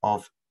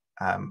of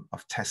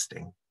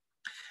testing.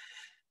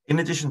 In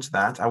addition to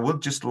that, I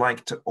would just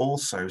like to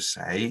also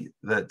say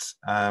that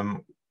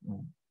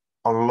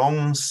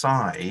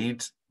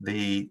alongside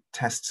the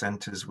test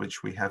centres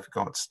which we have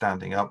got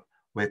standing up,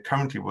 we're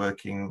currently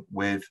working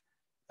with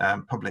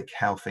Public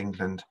Health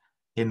England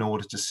in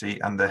order to see,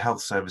 and the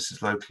health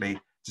services locally,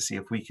 to see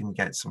if we can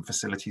get some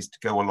facilities to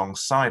go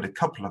alongside a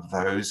couple of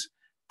those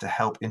to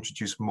help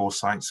introduce more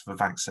sites for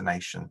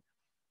vaccination.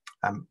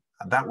 And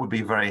that would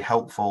be very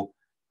helpful,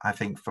 I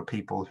think, for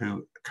people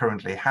who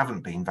currently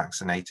haven't been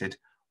vaccinated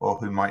or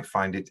who might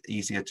find it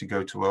easier to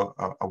go to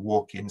a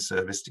walk-in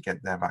service to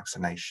get their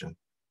vaccination.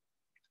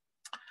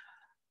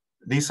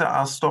 Lisa,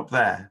 I'll stop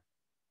there.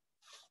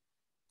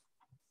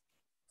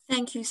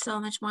 Thank you so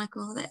much,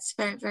 Michael. That's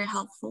very, very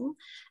helpful.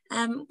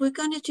 We're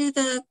going to do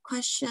the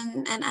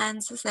question and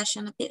answer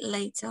session a bit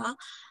later.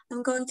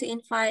 I'm going to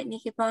invite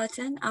Niki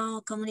Barton,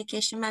 our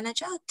communication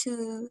manager,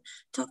 to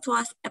talk to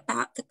us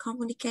about the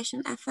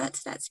communication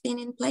efforts that's been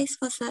in place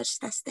for surge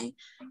testing.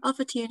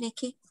 Over to you,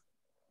 Niki.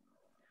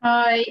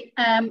 Hi,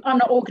 I'm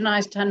not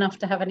organised enough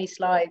to have any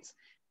slides.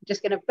 I'm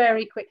just going to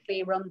very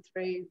quickly run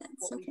through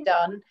what we've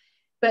done.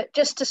 But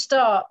just to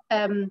start,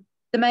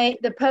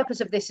 the purpose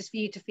of this is for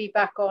you to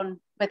feedback on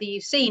whether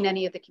you've seen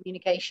any of the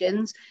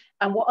communications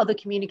and what other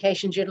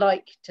communications you'd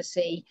like to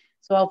see.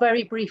 So I'll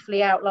very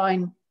briefly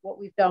outline what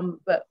we've done,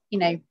 but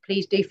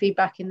please do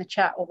feedback in the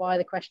chat or via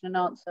the question and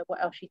answer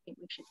what else you think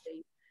we should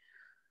do.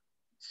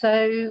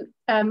 So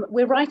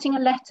we're writing a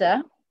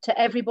letter to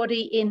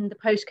everybody in the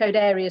postcode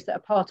areas that are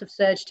part of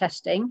surge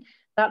testing.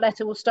 That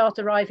letter will start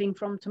arriving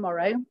from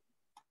tomorrow.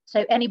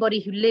 So anybody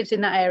who lives in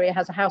that area,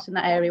 has a house in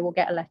that area, will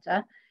get a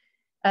letter.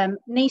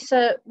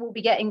 NISA will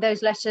be getting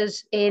those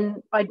letters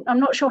in, I'm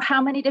not sure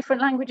how many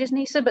different languages,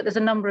 NISA, but there's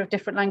a number of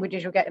different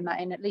languages you're getting that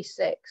in, at least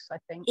 6, I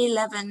think.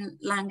 11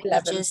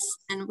 languages,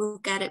 11. And we'll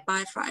get it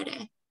by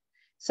Friday.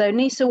 So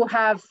NISA will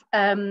have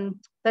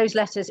those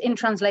letters in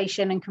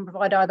translation and can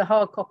provide either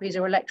hard copies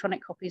or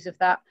electronic copies of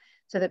that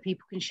so that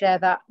people can share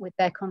that with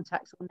their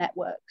contacts or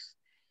networks.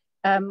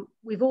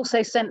 We've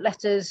also sent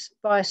letters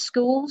via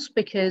schools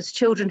because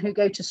children who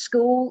go to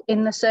school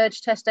in the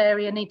surge test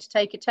area need to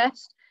take a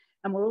test.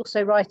 And we're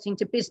also writing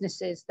to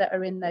businesses that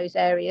are in those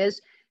areas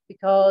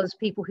because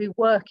people who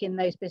work in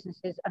those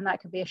businesses, and that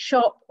could be a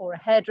shop or a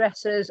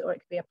hairdresser's, or it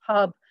could be a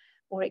pub,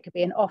 or it could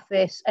be an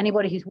office,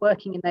 anybody who's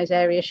working in those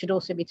areas should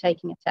also be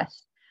taking a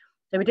test.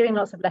 So we're doing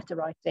lots of letter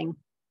writing.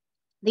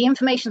 The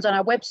information's on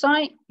our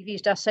website. We've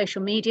used our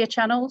social media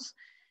channels,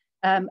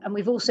 and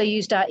we've also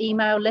used our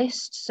email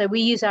list. So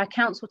we use our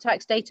council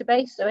tax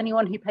database. So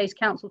anyone who pays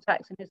council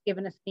tax and has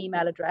given us an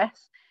email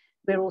address,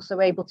 we're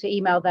also able to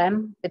email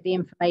them with the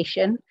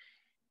information.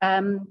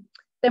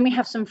 Then we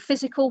have some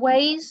physical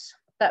ways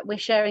that we're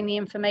sharing the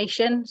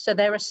information. So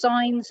there are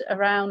signs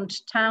around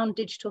town,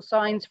 digital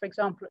signs, for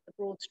example, at the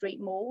Broad Street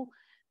Mall,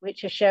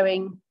 which are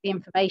showing the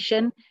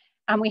information.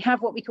 And we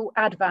have what we call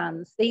ad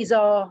vans. These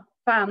are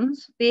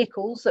vans,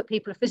 vehicles that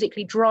people are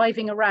physically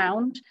driving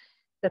around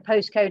the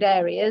postcode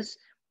areas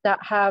that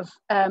have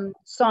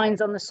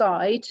signs on the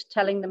side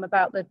telling them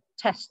about the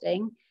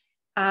testing.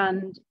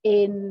 And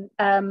in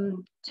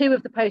 2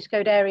 of the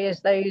postcode areas,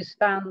 those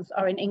vans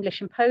are in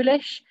English and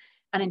Polish.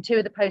 And in 2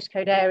 of the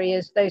postcode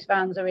areas, those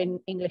vans are in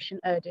English and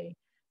Urdu.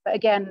 But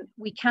again,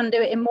 we can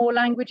do it in more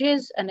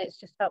languages, and it's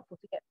just helpful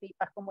to get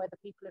feedback on whether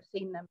people have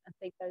seen them and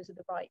think those are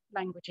the right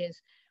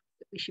languages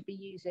that we should be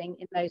using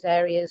in those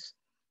areas.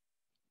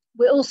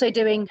 We're also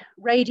doing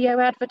radio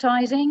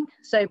advertising,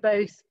 so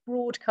both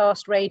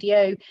broadcast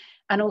radio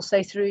and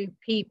also through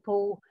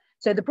people.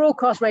 So the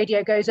broadcast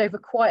radio goes over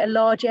quite a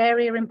large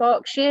area in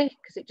Berkshire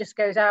because it just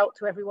goes out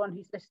to everyone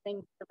who's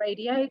listening to the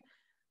radio.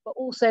 But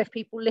also if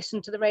people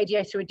listen to the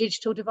radio through a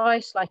digital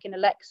device like an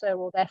Alexa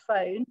or their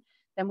phone,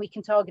 then we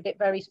can target it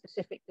very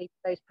specifically to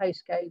those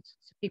postcodes.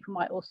 So people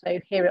might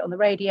also hear it on the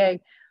radio.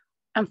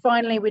 And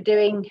finally, we're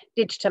doing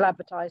digital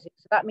advertising.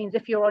 So that means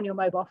if you're on your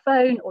mobile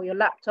phone or your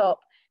laptop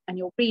and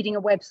you're reading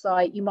a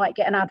website, you might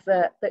get an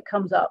advert that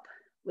comes up,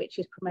 which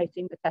is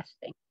promoting the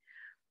testing.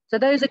 So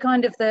those are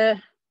kind of the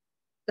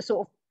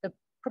sort of the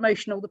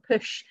promotional, the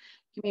push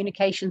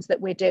communications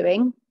that we're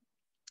doing.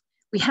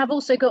 We have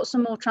also got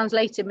some more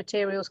translated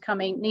materials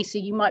coming. Nisa,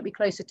 you might be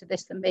closer to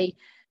this than me,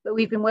 but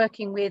we've been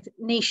working with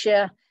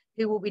Nisha,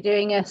 who will be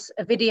doing us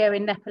a video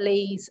in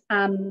Nepalese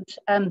and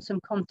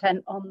some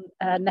content on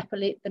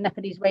the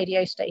Nepalese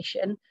radio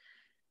station.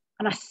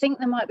 And I think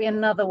there might be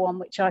another one,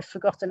 which I've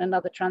forgotten,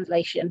 another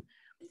translation.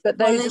 But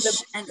those Polish are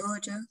the, and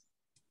Urdu.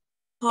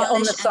 Yeah, on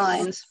the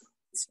signs.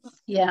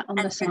 Yeah, on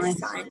the signs.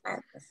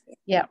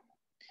 Yeah.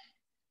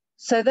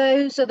 So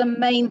those are the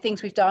main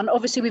things we've done.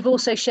 Obviously, we've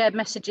also shared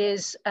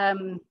messages.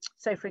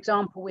 So, for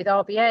example, with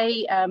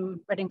RBA,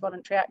 Reading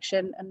Voluntary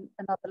Action, and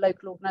other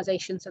local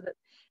organisations,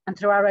 and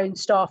through our own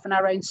staff and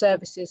our own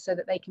services, so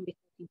that they can be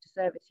talking to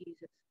service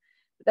users.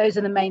 But those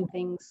are the main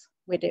things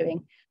we're doing.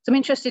 So I'm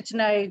interested to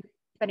know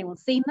if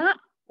anyone's seen that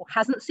or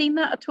hasn't seen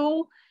that at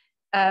all,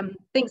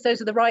 thinks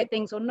those are the right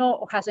things or not,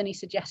 or has any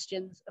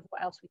suggestions of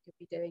what else we could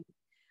be doing.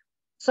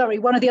 Sorry,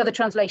 one of the other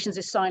translations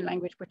is sign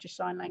language. British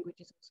Sign Language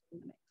is also in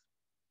the mix.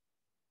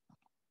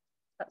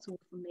 That's all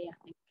from me, I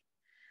think.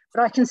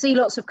 But I can see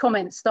lots of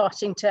comments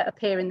starting to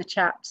appear in the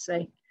chat,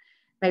 so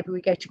maybe we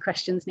go to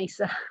questions,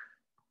 Nisa.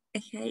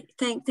 Okay,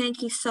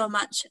 thank you so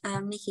much,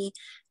 Niki.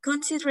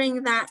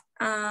 Considering that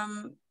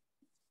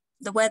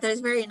the weather is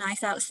very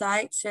nice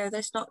outside, so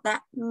there's not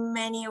that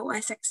many of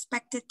us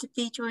expected to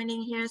be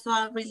joining here. So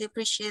I really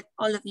appreciate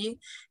all of you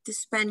to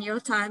spend your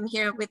time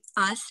here with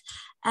us.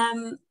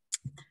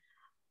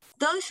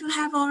 Those who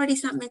have already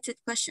submitted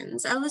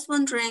questions, I was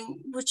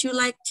wondering, would you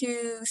like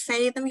to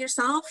say them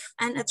yourself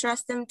and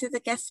address them to the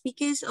guest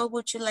speakers, or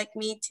would you like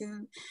me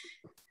to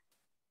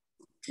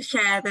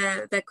share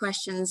the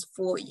questions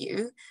for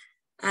you?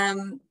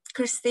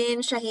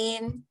 Christine,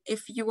 Shaheen,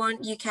 if you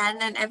want, you can,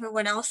 and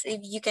everyone else,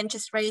 if you can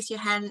just raise your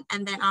hand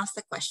and then ask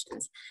the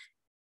questions.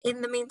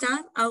 In the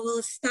meantime, I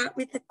will start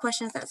with the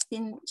questions that's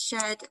been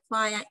shared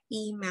via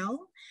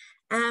email.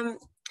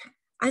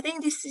 I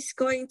think this is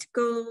going to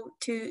go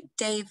to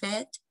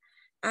David.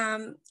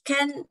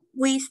 Can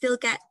we still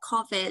get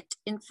COVID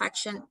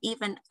infection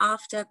even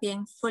after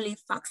being fully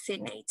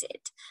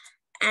vaccinated?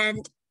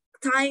 And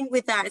tying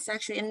with that is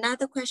actually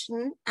another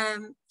question.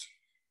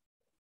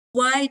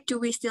 Why do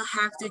we still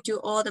have to do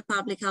all the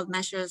public health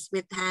measures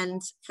with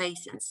hands,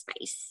 face, and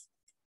space?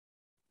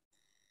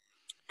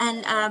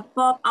 And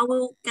Bob, I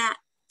will get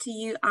to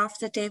you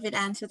after David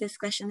answers this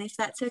question, if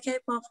that's okay,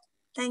 Bob.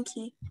 Thank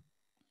you.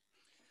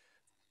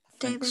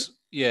 David? Thanks.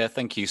 Yeah,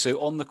 thank you. So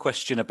on the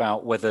question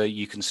about whether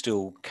you can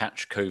still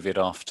catch COVID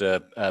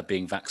after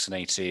being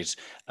vaccinated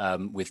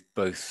with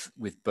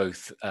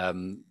both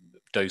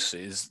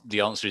doses, the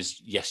answer is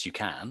yes, you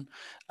can.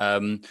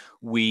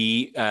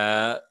 We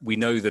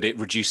know that it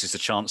reduces the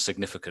chance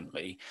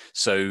significantly.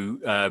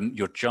 So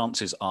your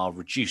chances are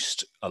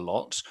reduced a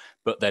lot,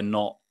 but they're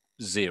not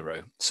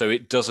zero. So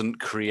it doesn't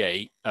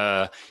create,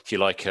 if you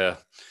like,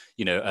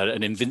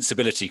 an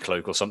invincibility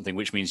cloak or something,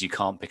 which means you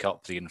can't pick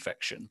up the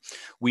infection.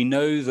 We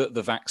know that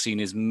the vaccine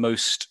is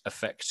most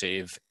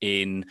effective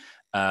in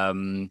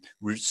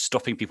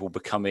stopping people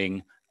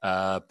becoming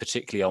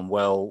particularly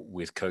unwell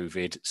with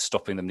COVID,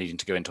 stopping them needing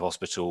to go into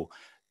hospital,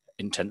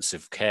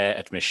 intensive care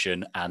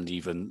admission, and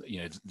even,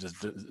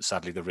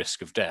 sadly, the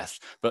risk of death.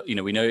 But,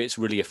 we know it's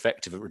really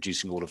effective at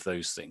reducing all of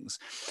those things.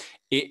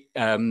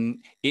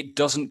 It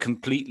doesn't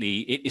completely,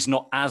 it is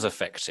not as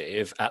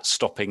effective at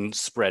stopping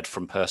spread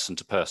from person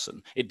to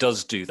person. It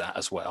does do that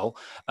as well,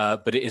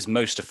 but it is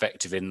most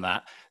effective in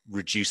that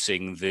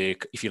reducing the,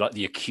 if you like,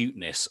 the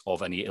acuteness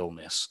of any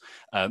illness,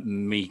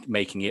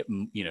 making it,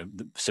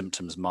 the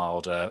symptoms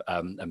milder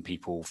and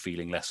people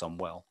feeling less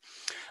unwell,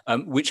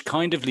 which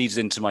kind of leads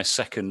into my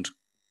second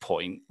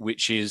point,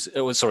 which is,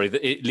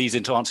 it leads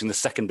into answering the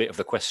second bit of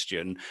the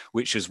question,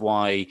 which is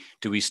why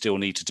do we still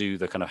need to do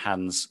the kind of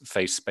hands,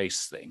 face,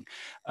 space thing?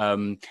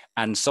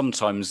 And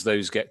sometimes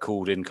those get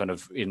called in kind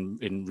of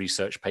in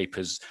research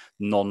papers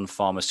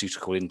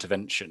non-pharmaceutical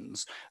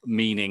interventions,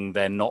 meaning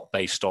they're not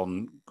based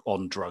on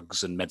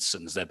drugs and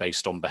medicines, they're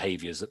based on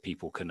behaviors that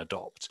people can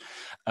adopt.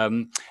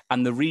 And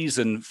the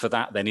reason for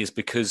that then is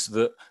because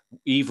that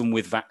even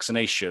with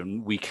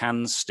vaccination, we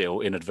can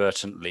still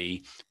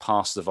inadvertently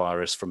pass the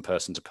virus from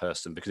person to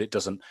person, because it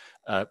doesn't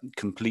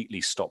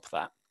completely stop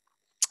that.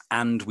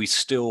 And we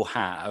still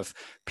have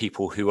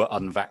people who are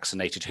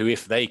unvaccinated, who,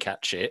 if they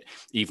catch it,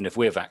 even if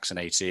we're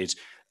vaccinated,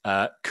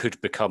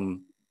 could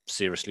become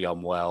seriously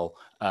unwell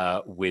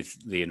with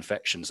the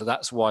infection. So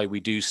that's why we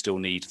do still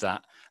need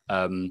that,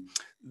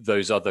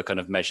 those other kind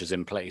of measures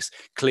in place.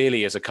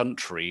 Clearly, as a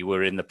country,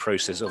 we're in the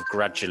process of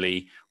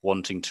gradually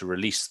wanting to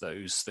release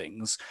those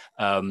things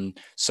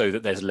so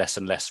that there's less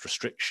and less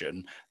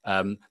restriction.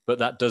 But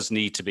that does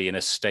need to be in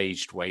a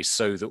staged way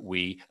so that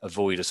we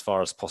avoid, as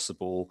far as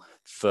possible,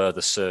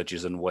 further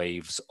surges and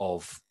waves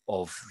of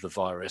the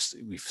virus.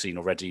 We've seen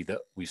already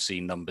that we've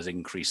seen numbers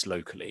increase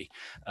locally.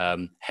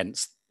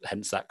 Hence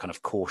that kind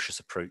of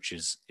cautious approach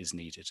is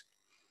needed.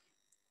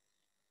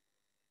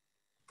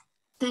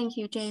 Thank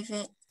you,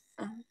 David.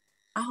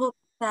 I hope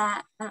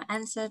that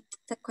answered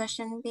the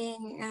question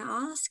being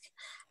asked.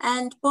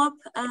 And Bob,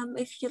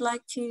 if you'd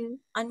like to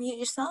unmute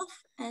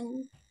yourself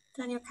and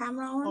turn your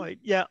camera on. Right,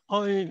 yeah,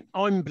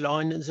 I'm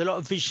blind. There's a lot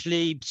of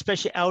visually,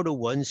 especially elder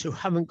ones, who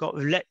haven't got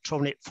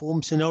electronic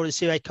forms, and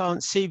obviously they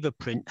can't see the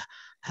print.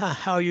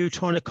 How are you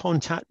trying to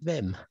contact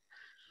them?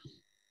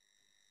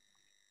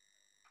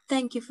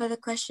 Thank you for the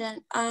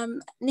question.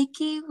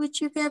 Niki, would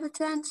you be able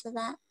to answer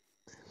that?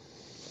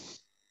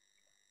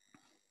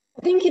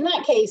 I think in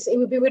that case, it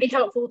would be really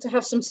helpful to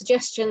have some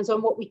suggestions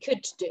on what we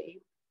could do.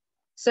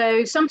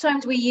 So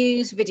sometimes we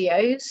use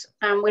videos,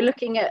 and we're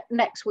looking at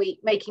next week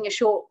making a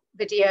short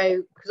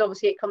video, because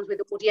obviously it comes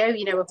with audio,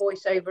 a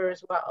voiceover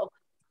as well.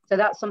 So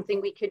that's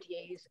something we could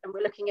use. And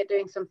we're looking at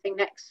doing something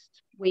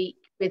next week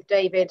with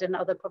David and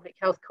other public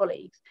health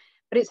colleagues.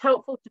 But it's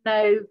helpful to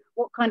know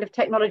what kind of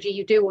technology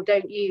you do or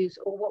don't use,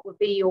 or what would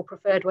be your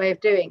preferred way of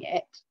doing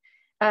it.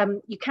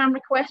 You can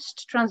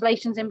request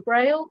translations in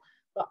Braille,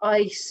 but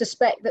I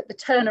suspect that the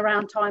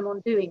turnaround time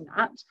on doing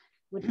that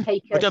would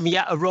take us...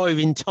 arrive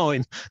in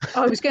time.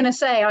 I was going to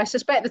say, I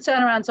suspect the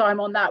turnaround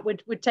time on that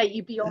would take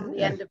you beyond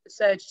the end of the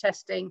surge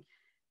testing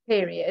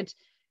period.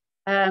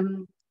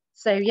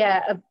 So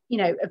yeah, a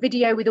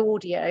video with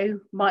audio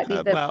might be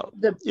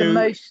the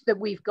most that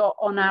we've got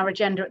on our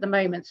agenda at the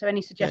moment. So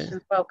any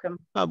suggestions, welcome.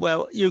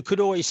 Well, you could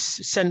always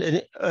send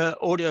an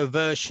audio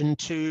version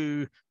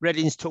to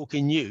Reading's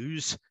Talking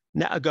News.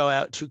 And that'll go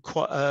out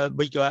to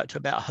we go out to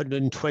about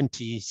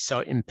 120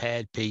 sight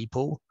impaired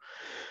people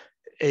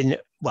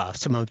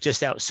some are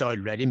just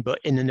outside Reading, but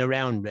in and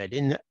around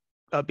Reading.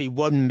 That'd be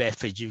one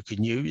method you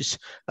can use.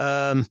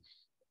 Otherwise,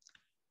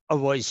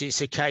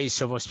 it's a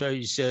case of, I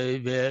suppose,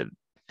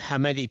 how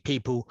many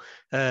people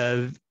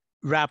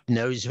RAB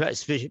knows,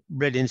 that's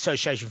Reading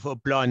Association for the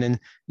Blind, and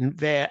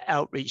their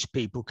outreach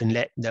people can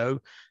let know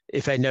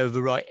if they know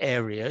the right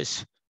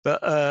areas.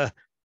 But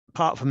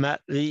apart from that,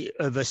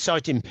 the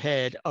sight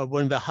impaired are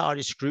one of the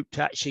hardest group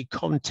to actually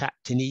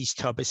contact in these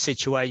type of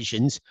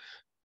situations,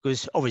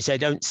 because obviously they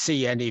don't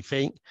see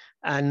anything.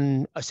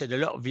 And I said a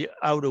lot of the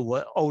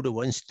older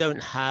ones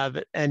don't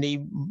have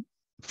any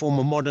form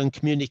of modern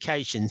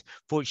communications.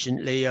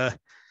 Fortunately, I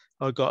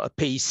got a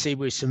PC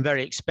with some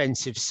very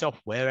expensive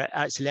software. It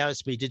actually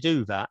allows me to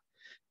do that.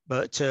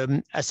 But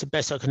that's the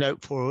best I can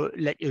hope for,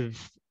 let you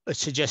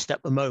suggest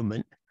at the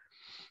moment.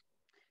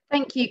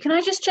 Thank you. Can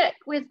I just check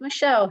with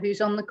Michelle, who's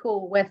on the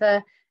call,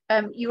 whether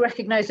you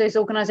recognise those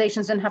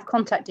organisations and have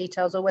contact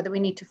details, or whether we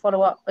need to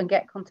follow up and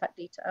get contact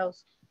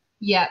details?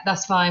 Yeah,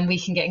 that's fine. We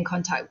can get in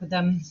contact with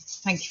them.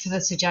 Thank you for the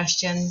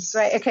suggestions.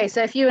 Great. Okay,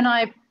 so if you and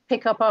I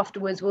pick up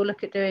afterwards, we'll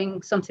look at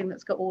doing something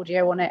that's got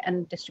audio on it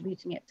and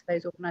distributing it to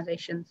those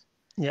organisations.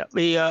 Yeah,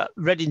 the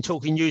Reading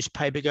Talking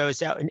newspaper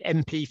goes out in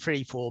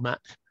MP3 format.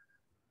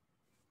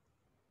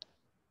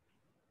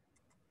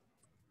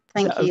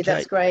 Thank you. Okay?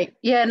 That's great.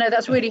 Yeah, no,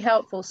 that's really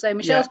helpful. So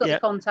Michelle's got the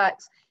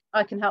contacts.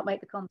 I can help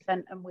make the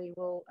content, and we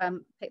will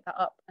pick that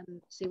up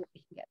and see what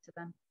we can get to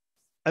them.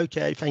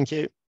 Okay, thank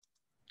you.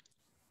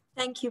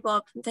 Thank you,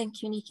 Bob.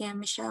 Thank you, Niki and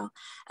Michelle.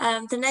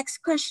 The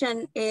next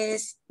question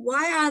is,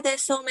 why are there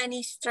so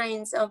many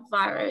strains of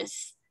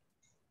virus?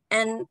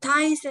 And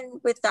ties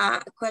in with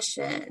that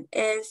question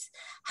is,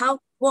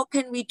 what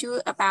can we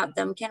do about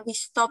them? Can we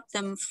stop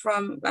them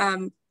from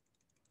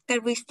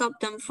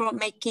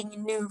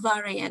making new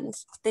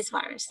variants, this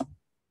virus?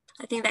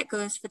 I think that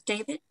goes for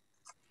David.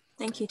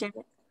 Thank you,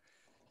 David.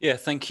 Yeah,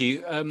 thank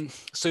you.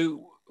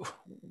 So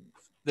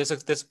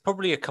there's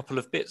probably a couple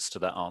of bits to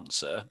that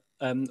answer.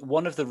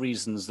 One of the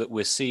reasons that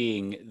we're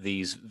seeing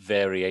these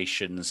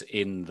variations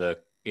in the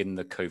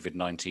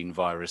COVID-19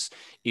 virus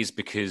is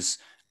because,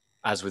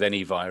 as with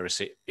any virus,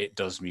 it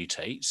does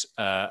mutate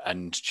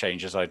and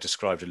change, as I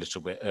described a little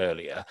bit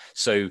earlier.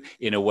 So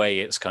in a way,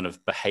 it's kind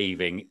of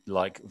behaving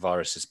like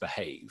viruses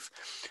behave.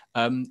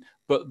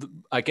 But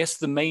I guess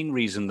the main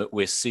reason that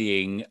we're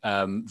seeing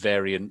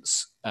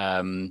variants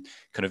kind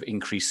of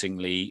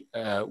increasingly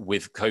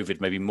with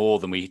COVID, maybe more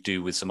than we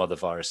do with some other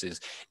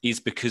viruses, is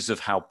because of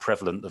how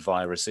prevalent the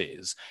virus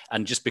is.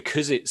 And just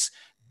because it's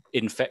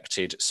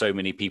infected so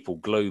many people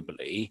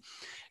globally,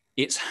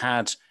 it's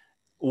had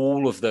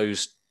all of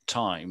those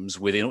times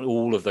within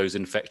all of those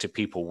infected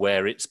people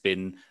where it's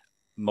been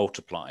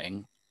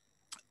multiplying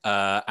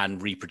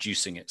and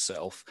reproducing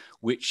itself,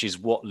 which is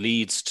what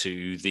leads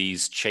to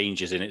these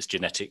changes in its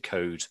genetic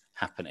code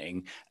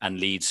happening and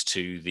leads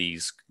to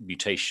these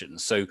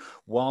mutations. So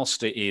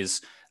whilst it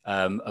is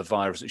a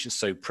virus which is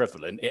so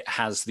prevalent, it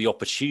has the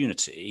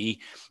opportunity,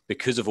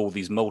 because of all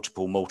these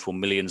multiple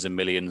millions and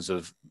millions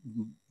of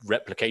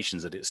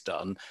replications that it's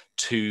done,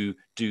 to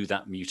do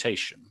that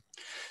mutation.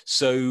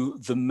 So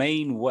the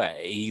main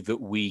way that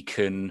we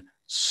can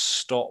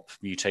stop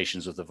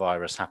mutations of the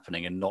virus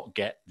happening and not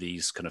get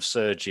these kind of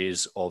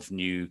surges of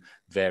new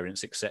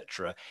variants,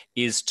 etc.,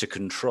 is to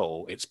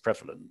control its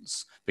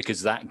prevalence,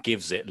 because that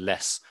gives it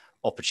less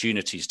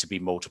opportunities to be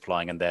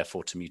multiplying and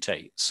therefore to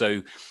mutate.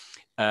 So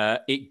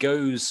it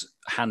goes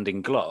hand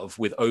in glove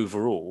with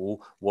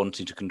overall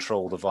wanting to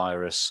control the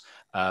virus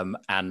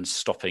and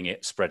stopping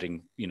it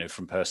spreading,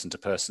 from person to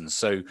person.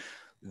 So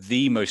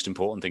the most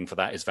important thing for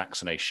that is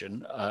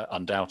vaccination,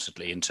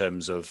 undoubtedly, in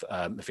terms of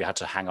if you had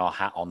to hang our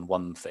hat on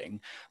one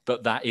thing.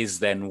 But that is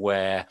then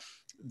where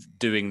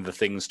doing the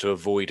things to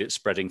avoid it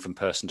spreading from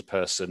person to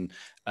person,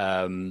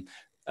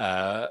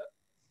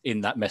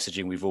 in that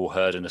messaging we've all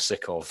heard and are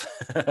sick of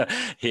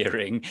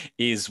hearing,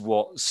 is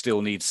what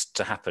still needs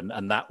to happen.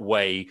 And that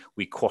way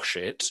we quash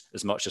it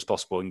as much as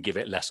possible and give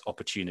it less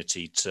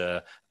opportunity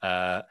to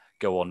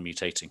go on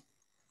mutating.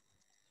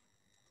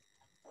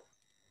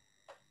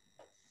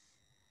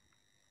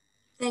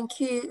 Thank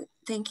you.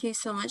 Thank you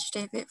so much,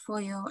 David,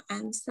 for your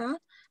answer.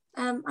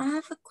 I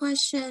have a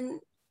question,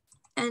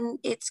 and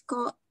it's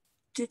got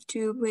to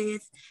do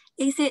with,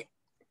 is the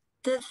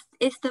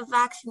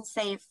vaccine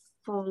safe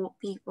for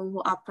people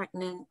who are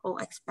pregnant or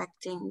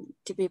expecting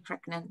to be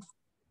pregnant?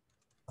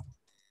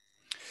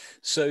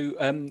 So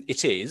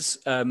it is.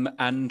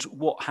 And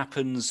what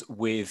happens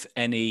with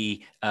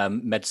any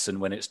medicine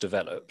when it's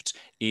developed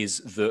is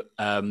that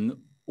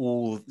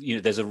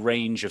there's a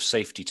range of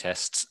safety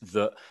tests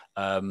that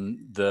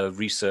the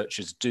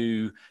researchers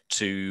do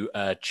to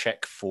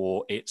check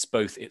for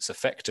both its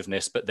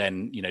effectiveness, but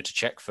then to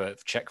check for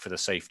the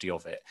safety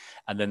of it,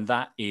 and then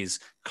that is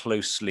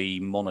closely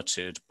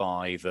monitored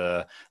by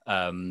the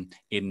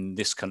in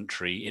this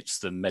country it's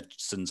the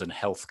Medicines and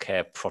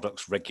Healthcare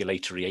Products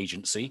Regulatory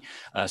Agency.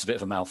 It's a bit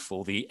of a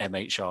mouthful, the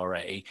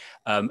MHRA,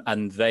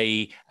 and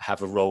they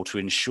have a role to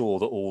ensure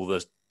that all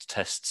the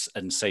tests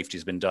and safety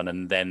has been done,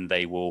 and then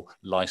they will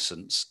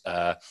license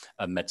a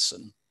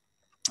medicine,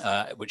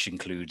 which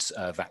includes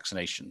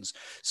vaccinations.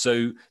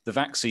 So the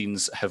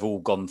vaccines have all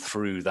gone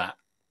through that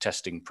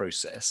testing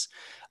process.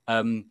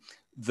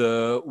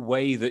 The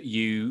way that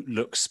you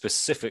look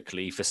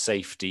specifically for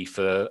safety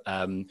for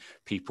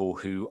people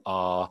who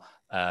are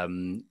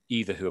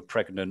either who are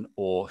pregnant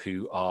or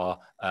who are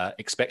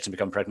expecting to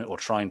become pregnant or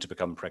trying to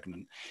become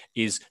pregnant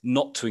is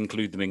not to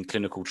include them in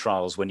clinical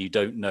trials when you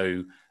don't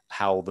know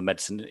how the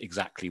medicine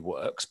exactly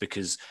works,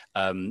 because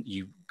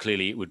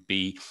it would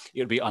be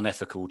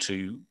unethical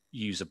to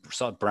use a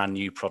sort of brand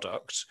new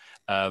product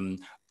and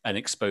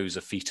expose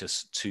a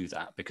fetus to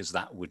that, because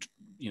that would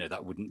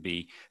that wouldn't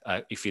be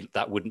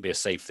that wouldn't be a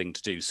safe thing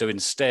to do. So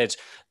instead,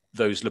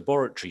 those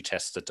laboratory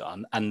tests are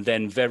done, and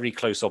then very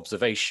close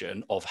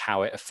observation of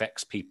how it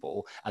affects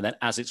people, and then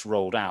as it's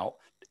rolled out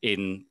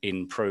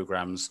in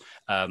programs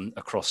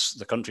across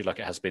the country, like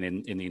it has been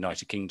in the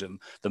United Kingdom,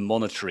 the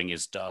monitoring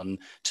is done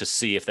to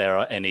see if there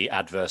are any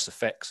adverse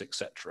effects,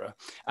 etc.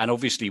 And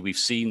obviously we've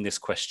seen this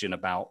question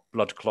about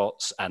blood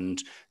clots,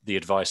 and the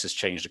advice has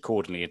changed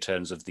accordingly in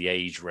terms of the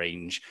age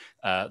range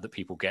that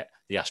people get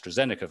the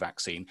AstraZeneca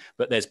vaccine,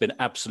 but there's been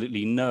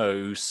absolutely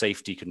no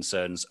safety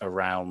concerns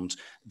around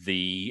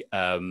the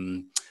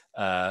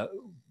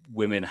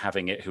women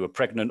having it who are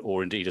pregnant,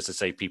 or indeed, as I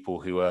say, people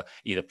who are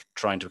either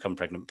trying to become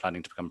pregnant,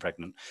 planning to become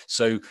pregnant.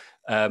 So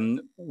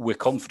we're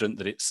confident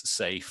that it's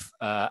safe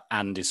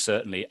and is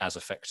certainly as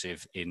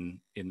effective in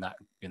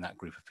that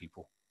group of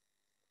people.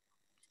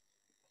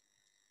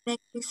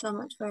 Thank you so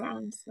much for your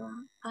answer.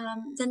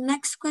 The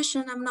next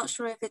question, I'm not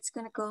sure if it's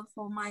going to go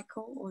for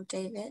Michael or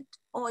David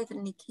or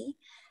even Niki.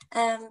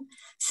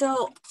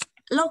 So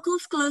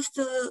locals close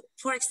to,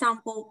 for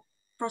example,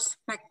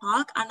 Prospect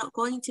Park are not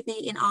going to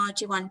be in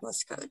RG1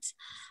 postcodes.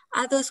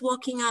 Are those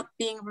walking up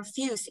being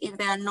refused if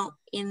they are not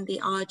in the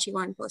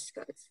RG1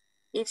 postcodes?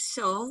 If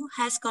so,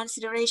 has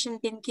consideration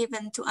been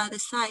given to other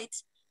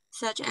sites,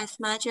 such as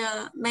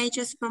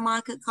major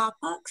supermarket car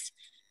parks?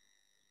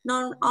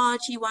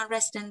 Non-RG1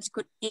 residents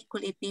could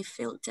equally be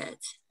filtered.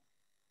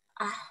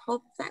 I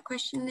hope that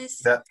question is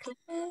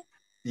clear.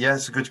 Yeah,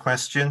 it's a good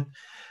question.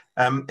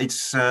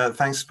 Thanks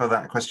for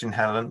that question,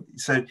 Helen.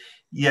 So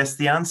yes,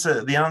 the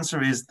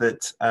answer is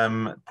that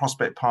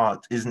Prospect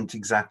Park isn't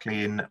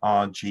exactly in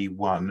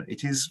RG1.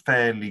 It is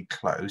fairly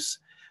close.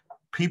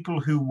 People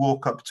who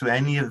walk up to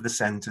any of the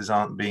centres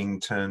aren't being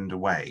turned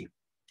away.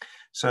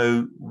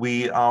 So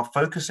we are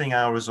focusing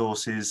our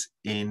resources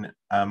in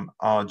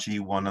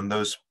RG1 and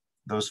those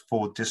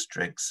 4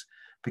 districts,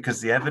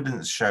 because the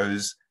evidence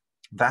shows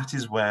that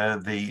is where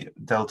the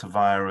Delta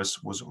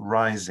virus was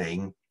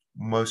rising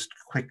most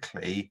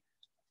quickly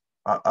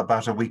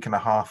about a week and a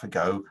half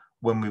ago,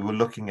 when we were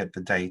looking at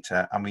the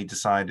data, and we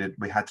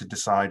had to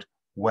decide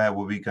where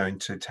were we going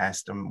to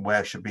test and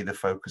where should be the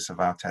focus of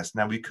our test.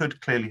 Now, we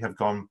could clearly have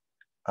gone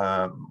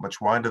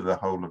much wider, the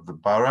whole of the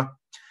borough,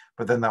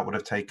 but then that would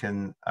have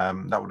taken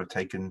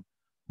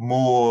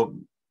more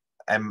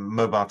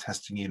mobile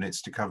testing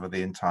units to cover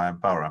the entire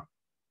borough.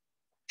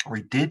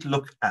 We did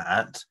look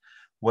at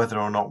whether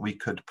or not we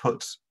could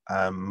put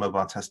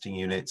mobile testing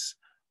units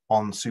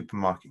on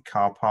supermarket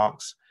car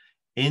parks.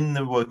 In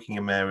the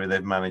Wokingham area,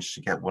 they've managed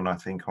to get one, I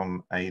think,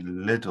 on a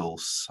Lidl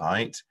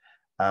site.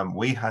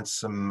 We had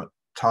some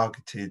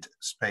targeted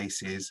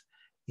spaces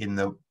in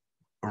the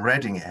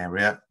Reading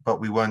area, but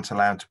we weren't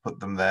allowed to put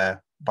them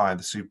there by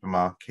the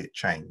supermarket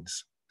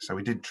chains. So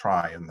we did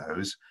try on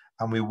those,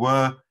 and we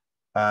were,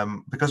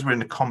 because we're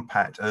in a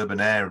compact urban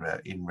area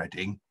in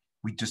Reading,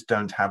 we just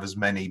don't have as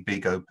many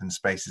big open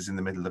spaces in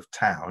the middle of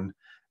town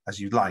as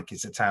you'd like.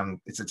 It's a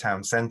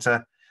town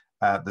centre.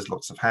 There's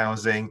lots of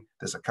housing.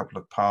 There's a couple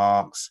of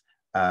parks.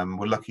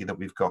 We're lucky that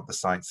we've got the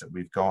sites that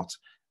we've got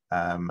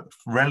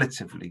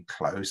relatively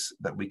close,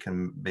 that we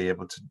can be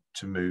able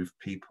to move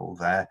people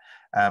there.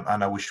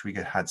 And I wish we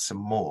had some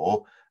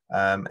more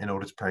in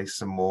order to place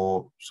some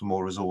more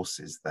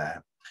resources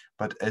there.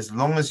 But as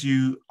long as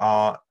you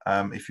are,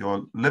 if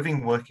you're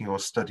living, working or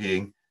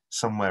studying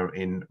somewhere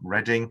in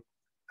Reading,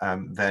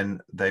 then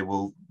they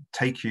will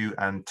take you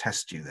and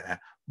test you there.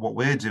 What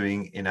we're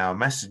doing in our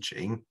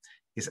messaging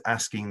is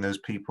asking those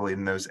people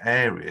in those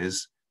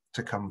areas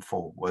to come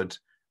forward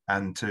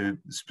and to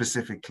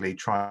specifically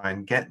try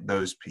and get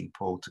those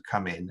people to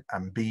come in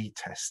and be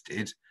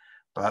tested.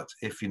 But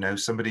if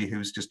somebody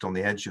who's just on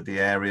the edge of the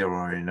area,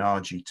 or in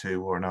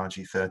RG2 or an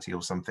RG30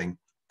 or something,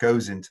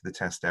 goes into the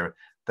test area,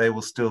 they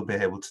will still be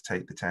able to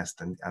take the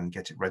test and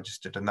get it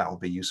registered, and that will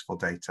be useful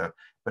data.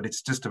 But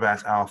it's just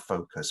about our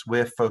focus.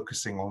 We're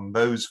focusing on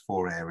those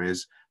 4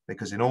 areas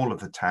because in all of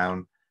the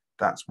town,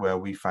 that's where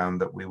we found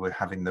that we were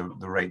having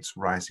the rates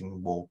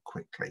rising more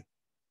quickly.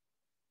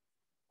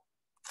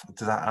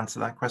 Does that answer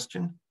that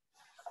question?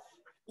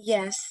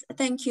 Yes,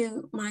 thank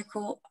you,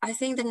 Michael. I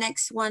think the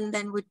next one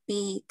then would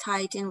be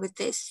tied in with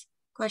this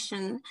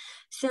question.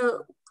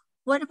 So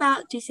what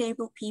about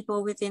disabled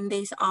people within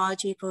these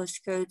RG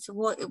postcodes?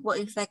 What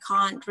if they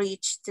can't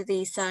reach to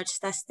the surge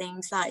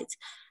testing sites?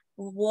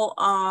 What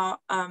are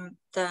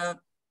the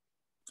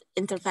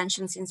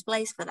interventions in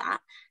place for that?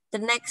 The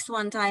next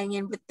one tying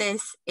in with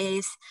this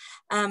is,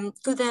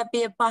 could there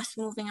be a bus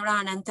moving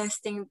around and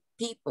testing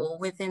people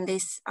within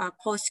these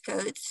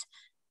postcodes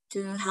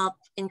to help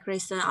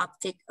increase the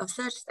uptake of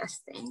surge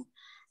testing?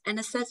 And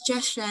a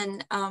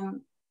suggestion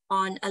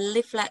on a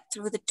leaflet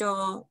through the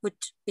door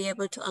would be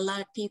able to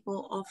alert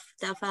people of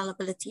the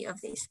availability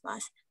of these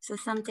buses. So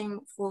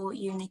something for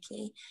you,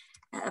 Niki,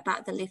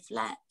 about the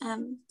leaflet.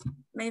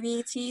 Maybe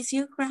it's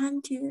you,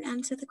 Graham, to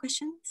answer the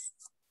questions.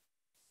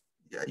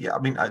 Yeah, I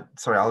mean,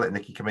 sorry, I'll let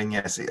Niki come in.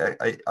 Yes,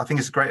 I think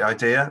it's a great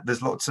idea.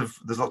 There's lots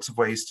of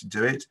ways to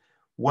do it.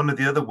 One of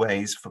the other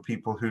ways for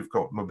people who've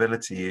got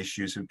mobility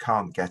issues who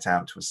can't get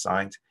out to a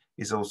site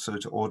is also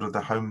to order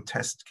the home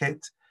test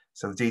kit.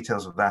 So the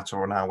details of that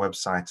are on our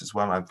website as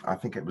well. I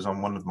think it was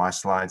on one of my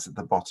slides at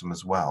the bottom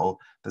as well.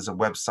 There's a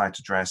website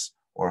address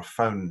or a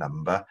phone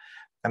number.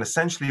 And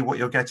essentially what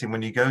you're getting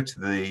when you go to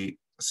the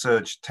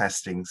surge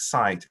testing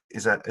site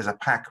is a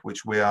pack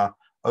which we are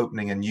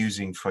opening and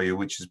using for you,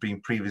 which has been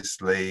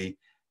previously,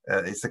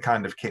 it's the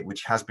kind of kit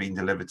which has been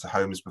delivered to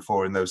homes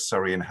before in those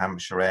Surrey and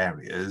Hampshire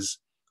areas.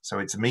 So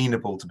it's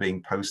amenable to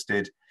being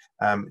posted.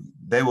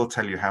 They will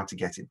tell you how to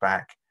get it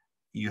back.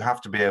 You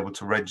have to be able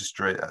to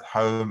register it at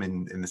home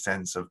in the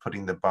sense of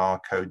putting the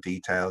barcode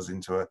details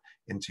into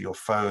your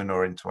phone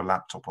or into a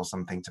laptop or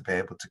something to be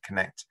able to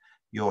connect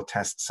your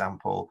test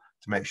sample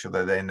to make sure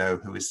that they know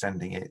who is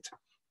sending it,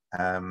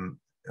 and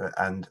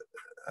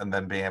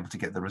then being able to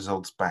get the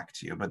results back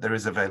to you. But there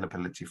is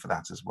availability for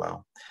that as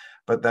well.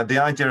 But the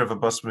idea of a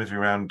bus moving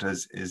around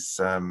is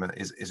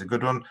a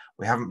good one.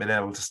 We haven't been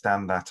able to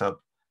stand that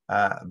up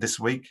this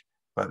week,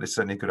 but it's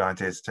certainly a good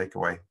idea to take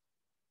away.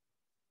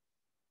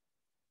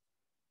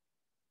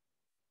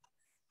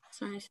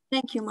 Sorry,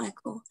 thank you,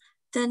 Michael.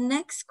 The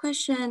next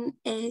question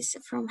is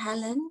from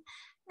Helen.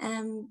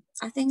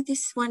 I think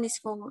this one is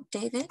for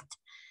David.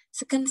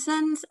 So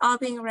concerns are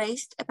being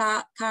raised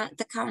about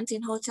the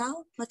quarantine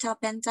Hotel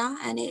Benta,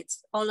 and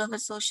it's all over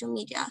social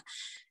media.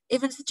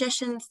 Even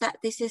suggestions that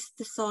this is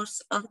the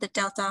source of the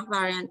Delta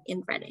variant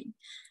in Reading.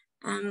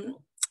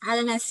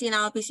 Helen has seen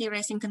RBC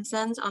raising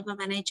concerns over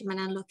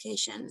management and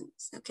location.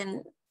 So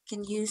can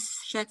you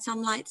shed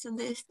some lights on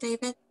this,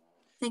 David?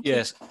 Thank you.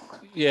 Yes,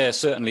 yeah,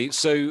 certainly.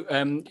 So,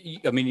 I mean,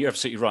 you're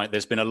absolutely right.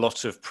 There's been a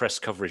lot of press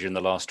coverage in the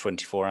last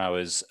 24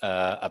 hours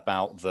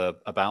about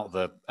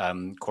the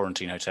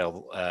quarantine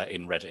hotel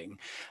in Reading,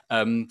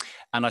 and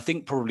I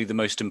think probably the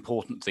most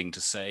important thing to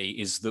say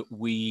is that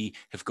we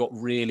have got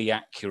really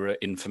accurate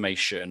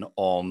information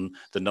on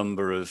the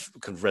number of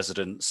kind of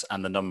residents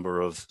and the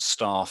number of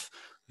staff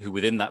who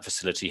within that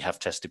facility have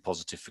tested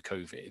positive for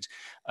COVID,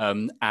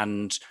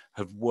 and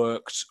have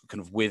worked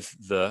kind of with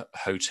the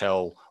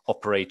hotel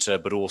operator,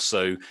 but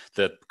also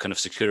the kind of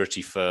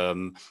security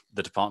firm,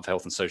 the Department for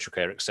Health and Social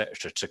Care,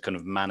 etc., to kind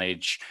of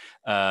manage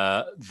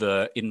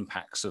the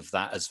impacts of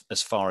that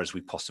as far as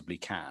we possibly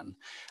can.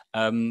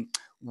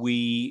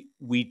 We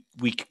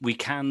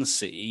can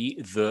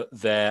see that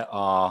there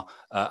are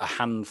a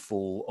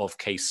handful of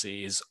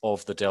cases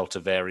of the Delta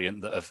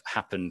variant that have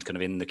happened kind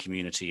of in the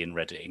community in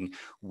Reading,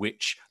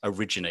 which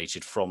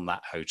originated from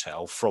that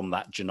hotel, from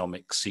that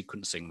genomic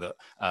sequencing that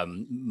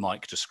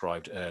Mike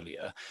described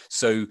earlier.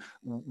 So,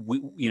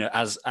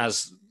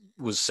 as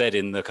was said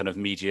in the kind of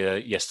media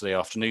yesterday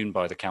afternoon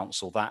by the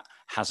council, that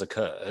has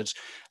occurred.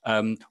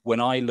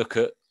 When I look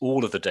at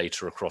all of the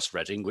data across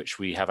Reading, which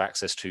we have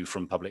access to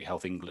from Public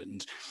Health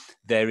England,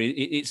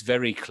 it's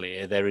very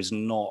clear there is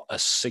not a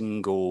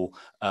single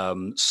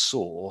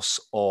source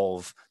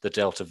of the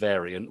Delta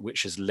variant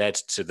which has led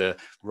to the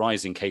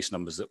rising case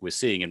numbers that we're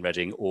seeing in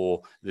Reading,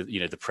 or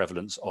the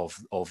prevalence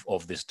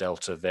of this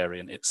Delta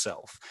variant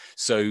itself.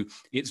 So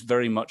it's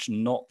very much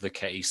not the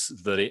case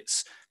that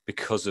it's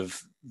because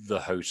of the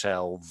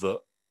hotel that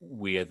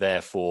we are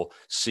therefore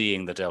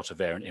seeing the Delta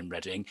variant in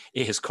Reading.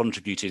 It has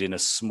contributed in a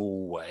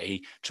small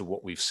way to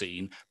what we've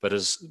seen, but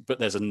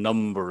there's a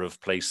number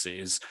of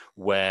places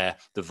where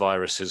the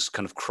virus has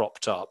kind of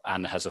cropped up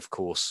and has of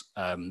course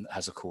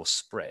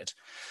spread.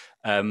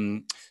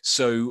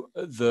 So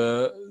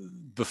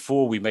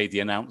before we made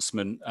the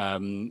announcement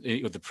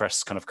with the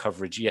press kind of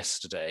coverage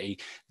yesterday,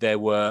 there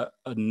were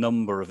a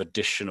number of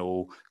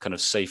additional kind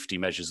of safety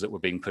measures that were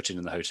being put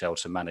in the hotel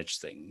to manage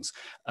things,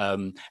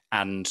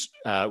 and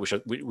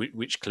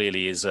which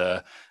clearly is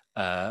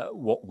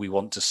what we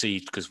want to see,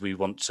 because we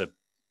want to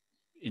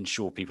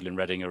ensure people in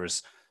Reading are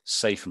as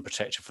safe and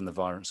protected from the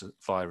virus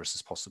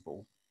as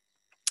possible.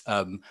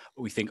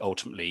 We think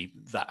ultimately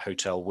that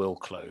hotel will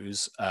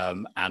close,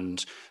 but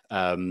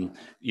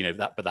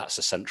that's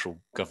a central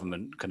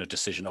government kind of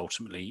decision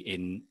ultimately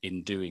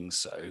in doing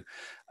so.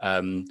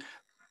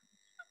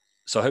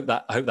 So I hope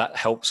that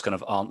helps kind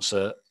of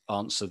answer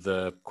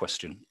the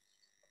question.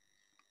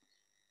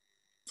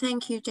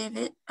 Thank you,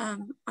 David.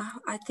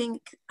 I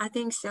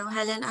think so,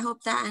 Helen. I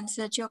hope that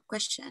answered your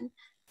question.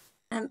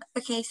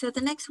 Okay, so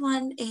the next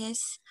one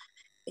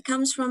it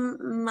comes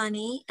from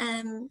Money.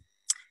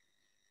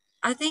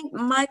 I think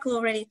Michael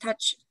already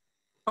touched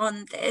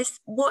on this.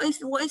 What is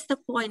the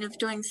point of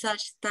doing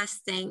such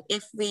testing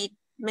if we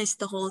miss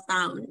the whole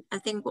town? I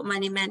think what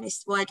Money meant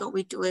is, why don't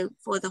we do it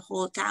for the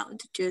whole town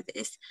to do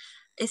this?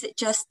 Is it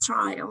just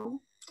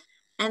trial?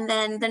 And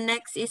then the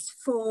next is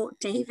for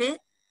David.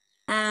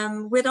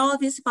 With all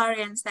these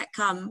variants that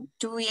come,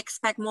 do we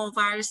expect more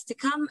virus to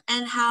come?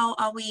 And how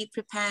are we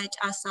prepared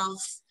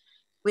ourselves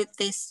with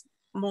this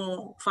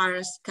more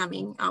virus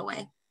coming our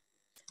way?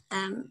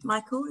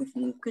 Michael, if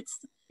you could,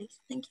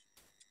 please. Thank you.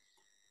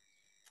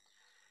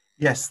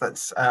 Yes,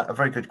 that's a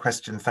very good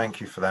question.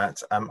 Thank you for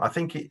that. I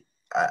think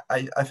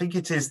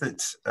it is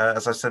that,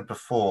 as I said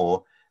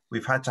before,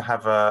 we've had to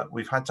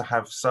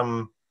have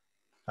some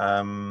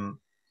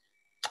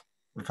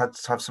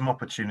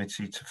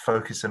opportunity to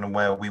focus in on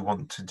where we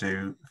want to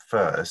do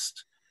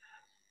first.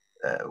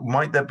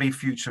 Might there be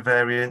future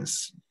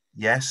variants?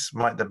 Yes.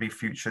 Might there be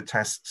future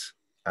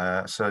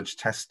surge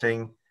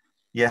testing?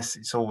 Yes,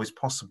 it's always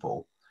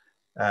possible.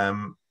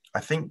 I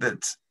think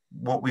that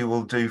what we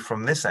will do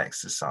from this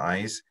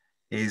exercise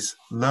is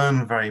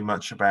learn very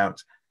much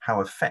about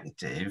how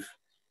effective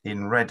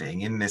in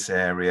Reading, in this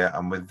area,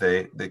 and with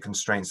the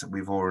constraints that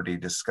we've already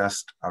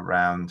discussed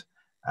around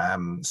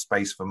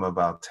space for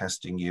mobile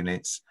testing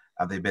units,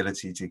 the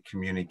ability to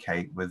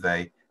communicate with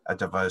a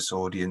diverse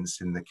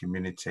audience in the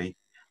community,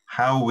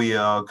 how we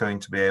are going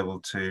to be able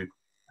to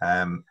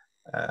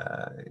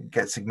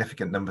get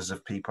significant numbers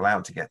of people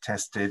out to get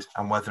tested,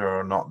 and whether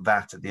or not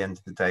that at the end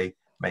of the day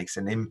makes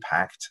an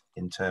impact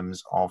in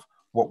terms of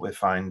what we're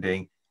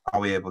finding. Are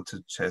we able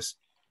to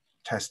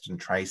test and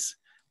trace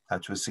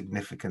to a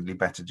significantly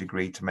better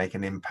degree to make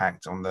an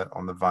impact on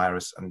the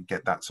virus and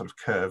get that sort of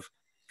curve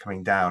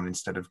coming down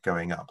instead of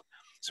going up?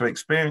 So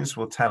experience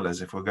will tell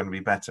us if we're going to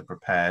be better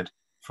prepared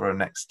for a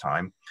next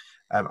time.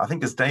 I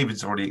think, as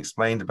David's already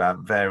explained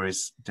about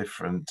various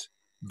different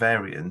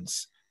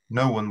variants,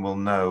 no one will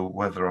know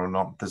whether or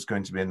not there's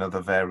going to be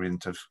another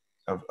variant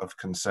of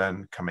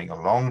concern coming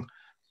along.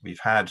 We've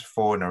had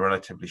 4 in a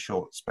relatively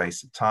short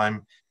space of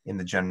time. In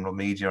the general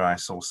media, I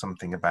saw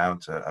something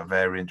about a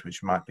variant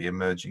which might be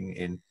emerging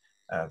in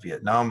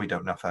Vietnam. We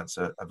don't know if that's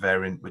a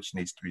variant which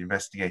needs to be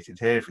investigated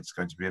here, if it's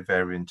going to be a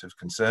variant of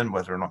concern,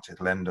 whether or not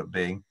it'll end up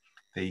being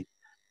the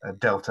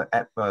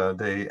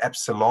the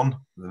Epsilon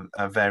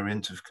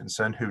variant of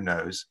concern, who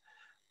knows.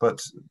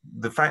 But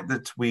the fact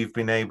that we've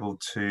been able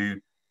to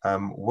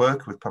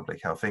work with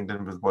Public Health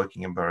England, with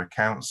Woking Borough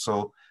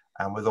Council,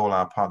 and with all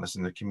our partners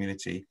in the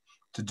community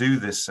to do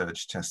this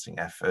surge testing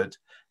effort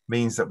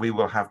means that we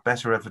will have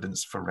better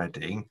evidence for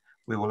Reading.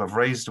 We will have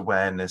raised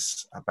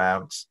awareness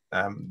about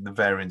the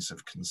variants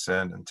of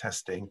concern and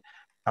testing,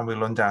 and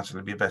we'll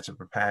undoubtedly be better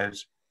prepared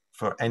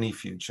for any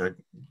future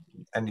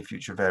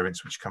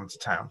variants which come to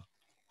town.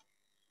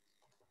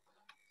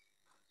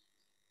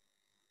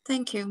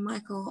 Thank you,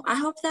 Michael. I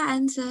hope that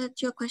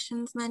answered your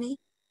questions, Manny.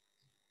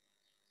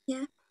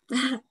 Yeah.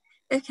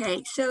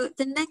 Okay, so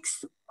the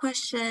next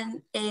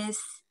question is,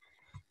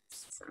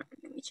 sorry,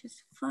 let me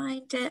just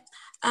find it.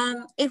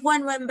 If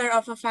one member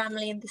of a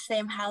family in the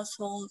same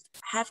household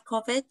have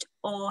COVID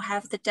or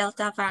have the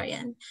Delta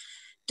variant,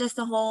 does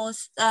the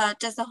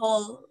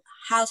whole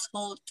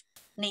household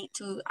need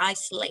to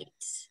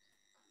isolate?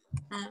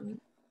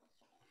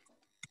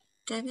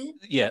 David?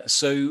 Yeah,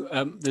 so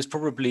there's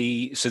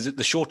probably, so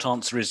the short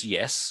answer is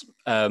yes,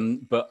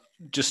 but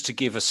just to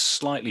give a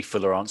slightly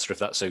fuller answer, if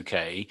that's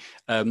okay,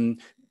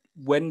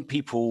 when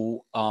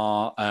people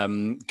are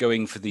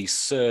going for these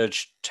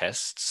surge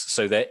tests,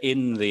 so they're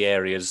in the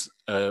areas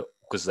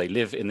because they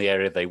live in the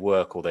area they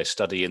work or they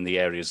study in the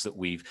areas that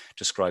we've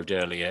described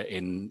earlier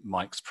in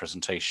Mike's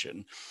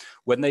presentation.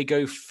 When they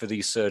go for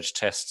these surge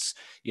tests,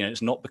 you know,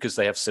 it's not because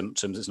they have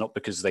symptoms, it's not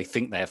because they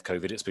think they have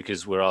COVID, it's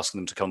because we're asking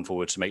them to come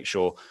forward to make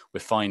sure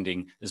we're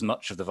finding as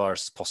much of the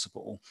virus as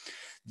possible.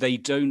 They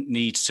don't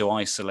need to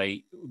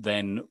isolate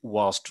then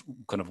whilst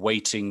kind of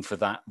waiting for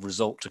that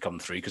result to come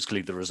through, because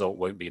clearly the result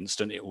won't be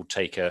instant. It will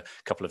take a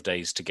couple of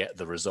days to get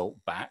the result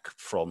back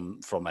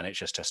from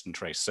NHS Test and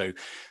Trace. So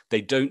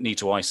they don't need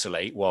to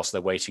isolate whilst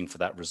they're waiting for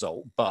that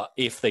result. But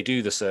if they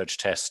do the surge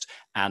test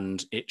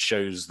and it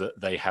shows that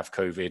they have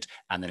COVID,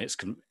 and then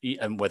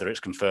and whether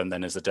it's confirmed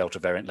then as a Delta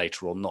variant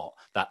later or not,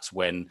 that's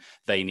when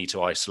they need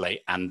to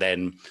isolate, and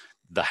then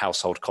the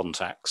household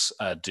contacts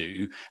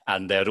do,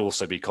 and they'd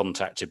also be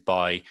contacted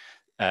by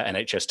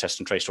NHS Test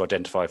and Trace to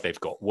identify if they've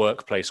got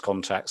workplace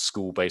contacts,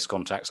 school-based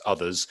contacts,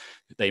 others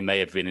they may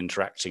have been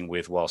interacting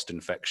with whilst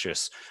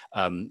infectious,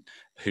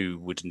 who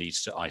would need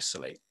to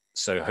isolate.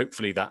 So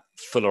hopefully that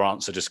fuller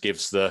answer just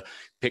gives the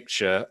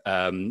picture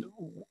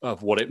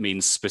of what it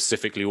means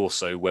specifically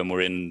also when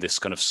we're in this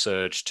kind of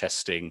surge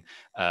testing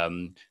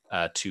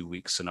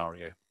 2-week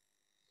scenario.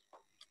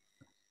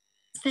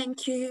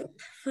 Thank you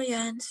for your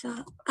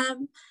answer.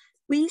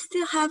 We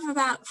still have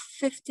about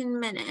 15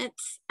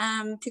 minutes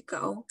to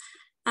go.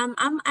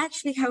 I'm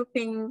actually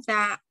hoping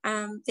that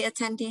the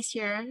attendees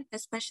here,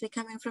 especially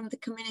coming from the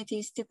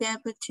communities, to be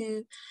able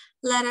to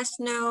let us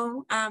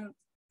know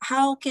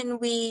how can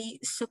we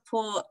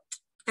support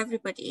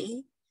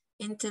everybody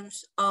in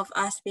terms of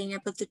us being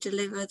able to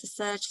deliver the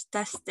surge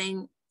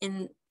testing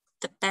in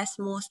the best,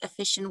 most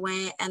efficient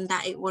way, and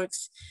that it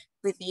works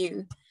with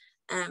you.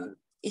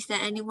 Is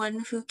there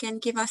anyone who can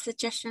give us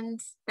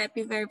suggestions? That'd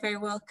be very, very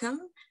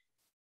welcome.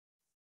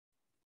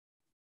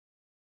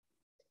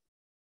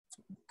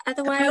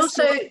 Otherwise,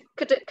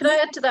 could I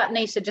add to that,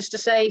 Nisa, just to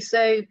say,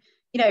 so,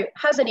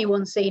 has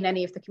anyone seen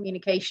any of the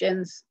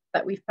communications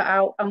that we've put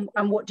out,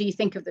 and what do you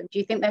think of them? Do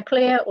you think they're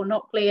clear or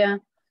not clear?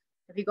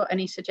 Have you got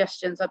any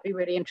suggestions? I'd be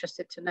really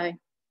interested to know.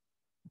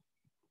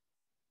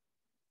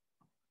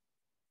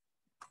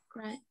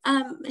 Great.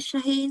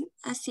 Shaheen,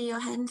 I see your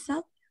hands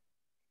up.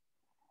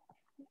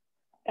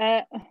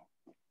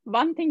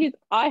 One thing is,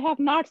 I have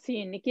not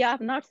seen, Niki, I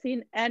have not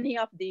seen any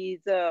of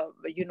these,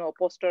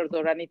 posters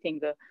or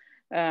anything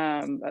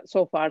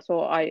so far.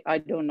 So I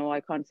don't know,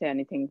 I can't say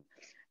anything.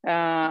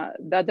 The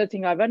other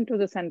thing, I went to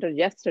the center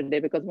yesterday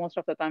because most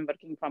of the time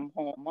working from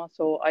home,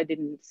 so I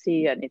didn't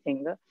see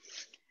anything.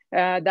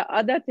 The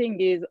other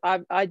thing is,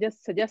 I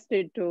just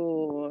suggested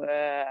to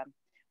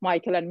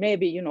Michael, and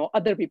maybe,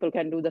 other people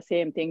can do the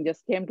same thing,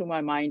 just came to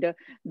my mind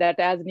that,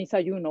 as Nisa,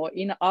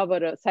 in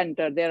our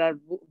center, there are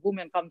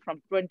women come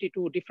from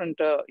 22 different,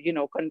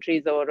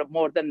 countries or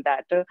more than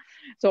that.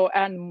 So,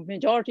 and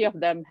majority of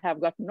them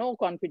have got no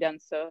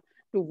confidence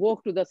to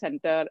walk to the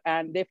center,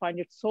 and they find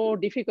it so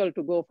difficult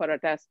to go for a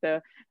test.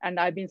 And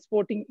I've been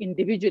supporting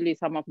individually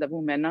some of the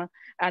women,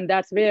 and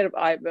that's where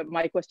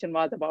my question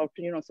was about,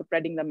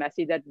 spreading the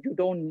message that you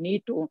don't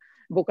need to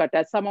book a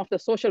test. Some of the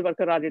social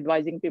workers are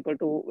advising people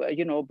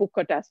to, book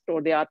a test,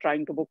 or they are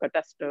trying to book a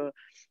test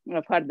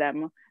for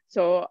them.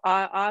 So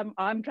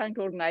I'm trying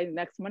to organize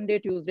next Monday,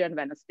 Tuesday, and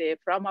Wednesday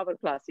from our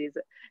classes,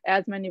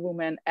 as many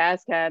women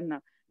as can,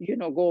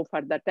 go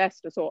for the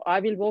test. So I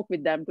will walk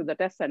with them to the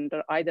test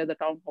center, either the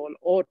town hall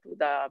or to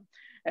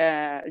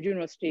the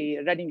university,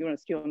 Reading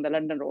University on the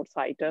London Road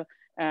site,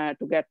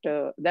 to get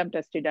them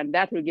tested. And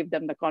that will give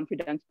them the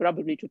confidence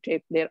probably to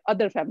take their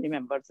other family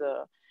members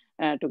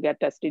to get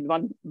tested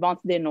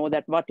once they know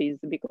that what is,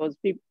 because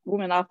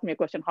women ask me a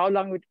question, how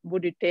long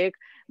would it take?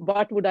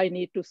 What would I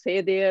need to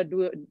say there?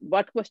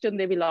 What question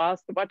they will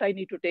ask? What I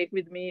need to take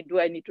with me? Do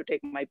I need to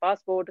take my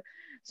passport?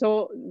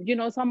 So,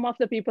 some of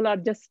the people are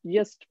just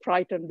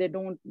frightened. They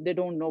don't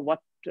know what,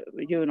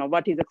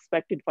 what is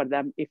expected for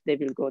them if they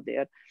will go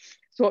there.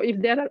 So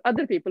if there are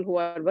other people who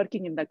are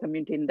working in the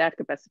community in that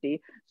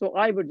capacity, so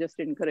I would just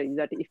encourage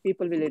that if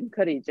people will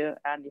encourage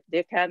and if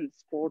they can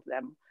support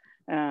them,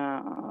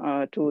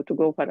 to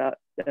go for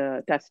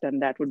a test,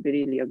 and that would be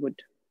really a good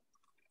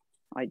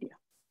idea.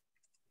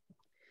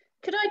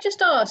 Could I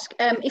just ask,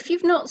 if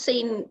you've not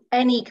seen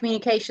any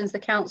communications the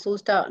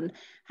council's done,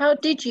 how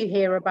did you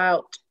hear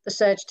about the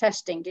surge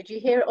testing? Did you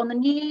hear it on the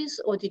news,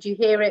 or did you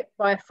hear it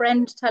by a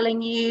friend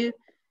telling you?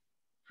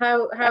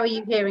 How are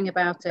you hearing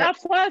about it?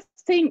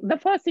 The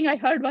first thing I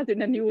heard was in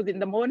the news in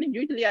the morning.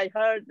 Usually I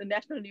heard the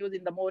national news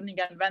in the morning,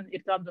 and when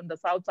it comes on the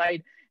south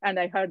side, and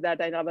I heard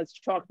that, and I was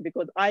shocked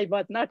because I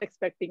was not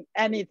expecting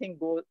anything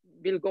will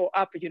go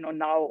up,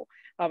 now.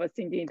 I was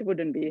thinking it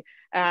wouldn't be.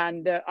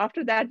 And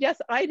after that,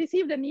 yes, I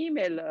received an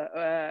email.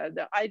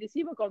 I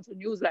received a council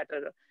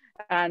newsletter,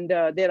 and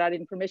there are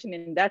information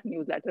in that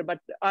newsletter. But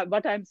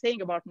what I'm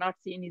saying about not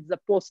seeing is the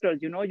posters.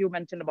 You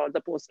mentioned about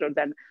the posters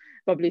and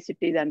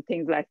publicities and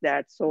things like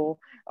that. So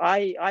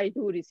I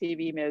do receive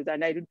emails,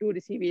 and I do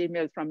receive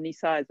emails from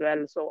Nisa as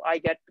well. So I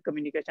get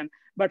communication.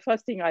 But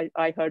first thing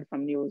I heard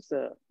from news,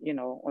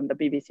 on the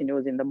BBC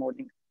News in the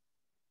morning.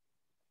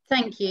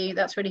 Thank you.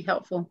 That's really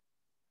helpful.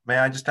 May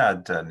I just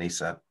add,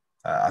 Nisa?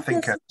 I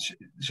think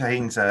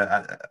Shaheen's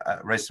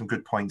raised some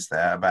good points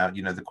there about,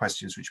 the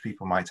questions which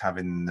people might have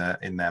in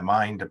their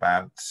mind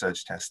about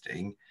surge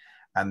testing.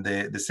 And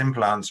the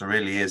simple answer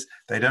really is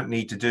they don't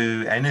need to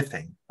do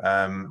anything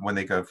when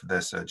they go for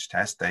their surge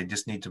test. They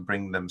just need to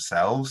bring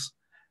themselves.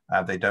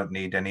 They don't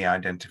need any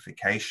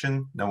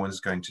identification. No one's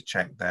going to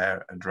check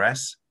their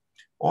address.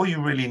 All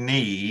you really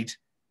need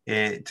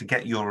to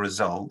get your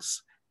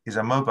results is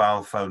a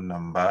mobile phone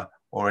number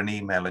or an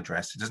email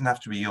address. It doesn't have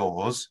to be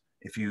yours.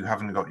 If you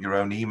haven't got your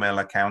own email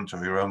account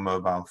or your own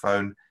mobile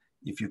phone,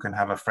 if you can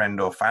have a friend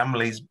or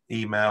family's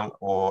email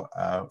or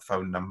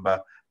phone number,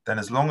 then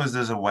as long as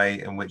there's a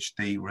way in which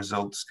the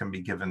results can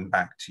be given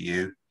back to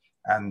you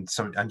and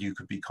you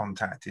could be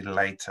contacted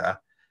later,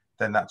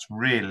 then that's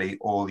really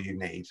all you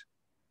need.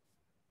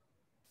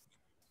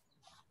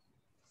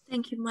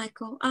 Thank you,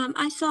 Michael.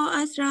 I saw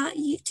Azra.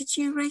 Did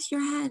you raise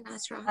your hand,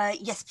 Azra?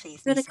 Yes,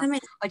 please.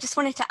 I just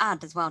wanted to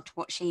add as well to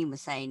what Shaheen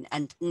was saying,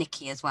 and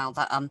Niki as well,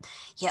 that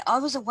I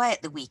was away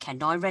at the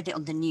weekend. I read it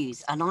on the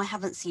news, and I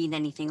haven't seen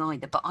anything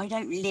either. But I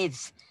don't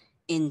live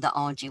in the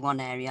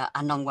RG1 area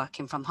and I'm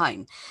working from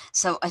home.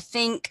 So I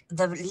think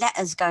the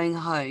letters going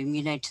home,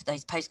 you know, to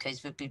those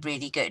postcodes would be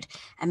really good,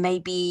 and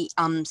maybe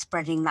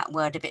spreading that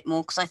word a bit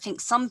more, because I think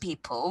some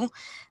people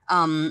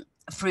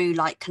through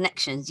like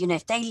connections, you know,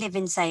 if they live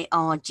in say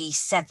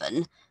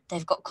RG7,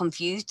 they've got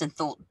confused and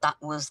thought that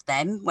was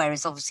them,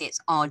 whereas obviously it's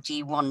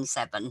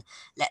RG17,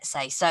 let's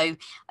say. So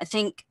I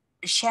think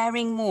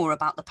sharing more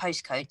about the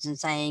postcodes and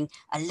saying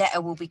a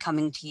letter will be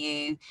coming to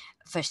you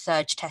for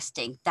surge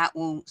testing, that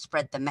will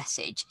spread the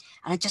message.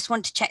 And I just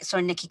want to check,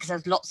 sorry Nikki, because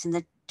there's lots in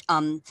the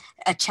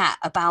a chat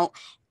about,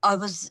 I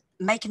was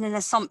making an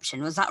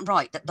assumption, was that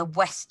right, that the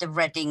west of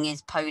Reading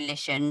is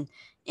Polish and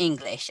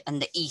English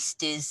and the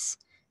east is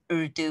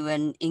Urdu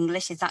and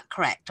English? Is that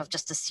correct? I've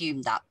just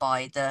assumed that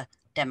by the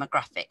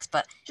demographics.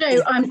 But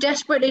Joe, I'm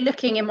desperately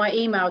looking in my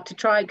email to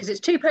try, because it's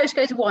 2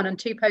 postcodes of one and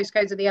 2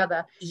 postcodes of the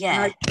other.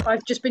 Yeah,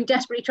 I've just been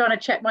desperately trying to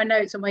check my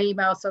notes on my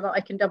email so that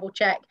I can double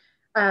check,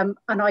 and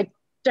I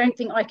don't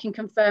think I can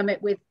confirm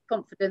it with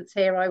confidence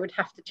here. I would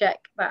have to check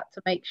that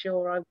to make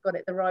sure I've got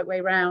it the right way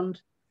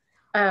round.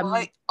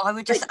 I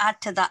would just add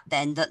to that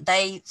then that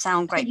they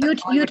sound great.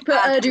 You'd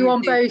put Urdu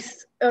on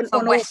both,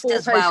 on West all 4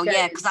 as well, postcodes.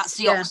 yeah, because that's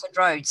the Oxford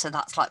Road, so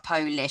that's like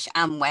Polish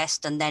and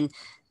West, and then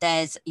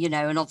there's, you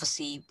know, and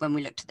obviously when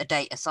we looked at the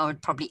data, so I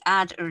would probably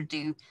add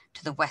Urdu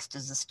to the West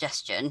as a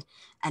suggestion,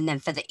 and then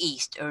for the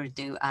East,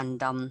 Urdu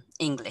and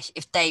English,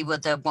 if they were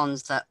the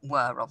ones that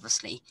were,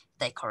 obviously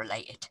they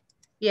correlated.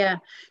 Yeah,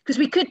 because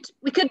we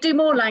could do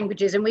more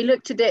languages, and we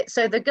looked at it.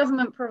 So the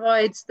government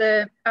provides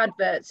the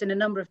adverts in a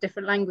number of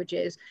different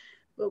languages.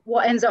 But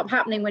what ends up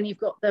happening when you've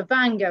got the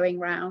van going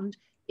round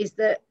is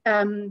that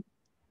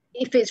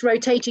if it's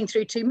rotating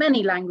through too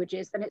many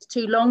languages, then it's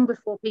too long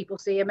before people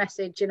see a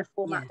message in a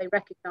format they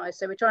recognise.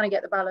 So we're trying to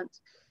get the balance.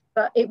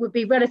 But it would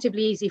be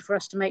relatively easy for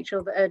us to make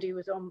sure that Urdu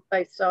was on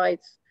both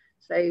sides.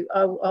 So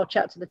I'll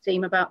chat to the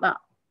team about that.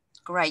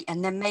 Great.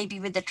 And then maybe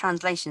with the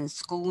translations,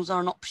 schools are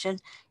an option.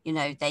 You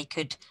know, they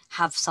could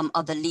have some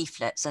other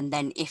leaflets, and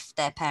then if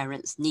their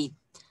parents need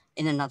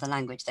in another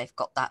language, they've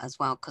got that as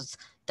well, because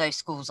those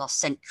schools are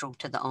central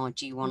to the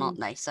RG1, aren't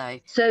they?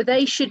 So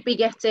they should be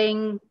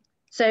getting,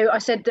 so I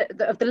said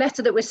that of the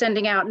letter that we're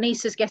sending out,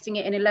 NISA's getting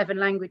it in 11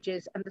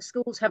 languages, and the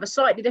schools have a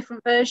slightly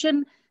different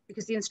version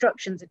because the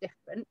instructions are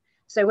different.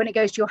 So when it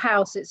goes to your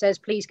house, it says,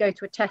 please go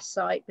to a test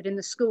site. But in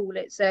the school,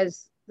 it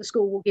says, the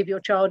school will give your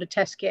child a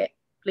test kit,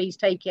 please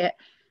take it.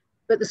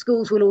 But the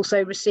schools will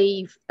also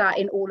receive that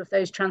in all of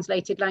those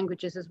translated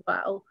languages as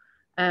well,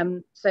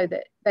 so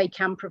that they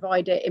can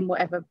provide it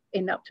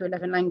in up to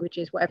 11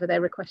 languages, whatever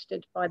they're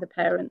requested by the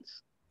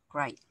parents.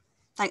 Great.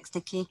 Thanks,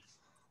 Niki.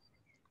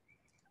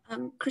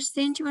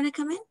 Christine, do you want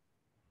to come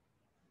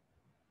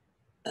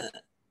in?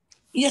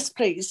 Yes,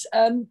 please.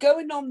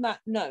 Going on that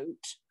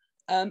note,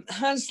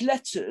 has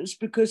letters,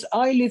 because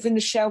I live in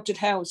the sheltered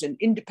housing,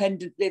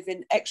 independent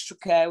living, extra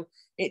care,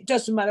 it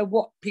doesn't matter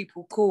what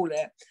people call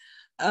it.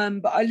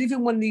 But I live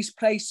in one of these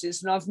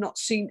places and I've not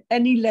seen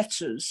any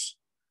letters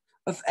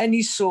of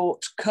any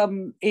sort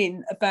come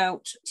in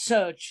about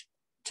surge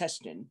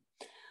testing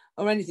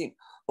or anything.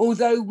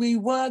 Although we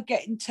were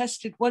getting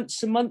tested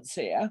once a month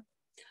here,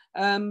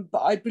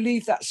 but I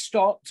believe that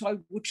stopped. I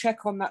will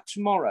check on that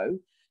tomorrow.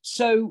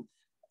 So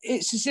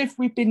it's as if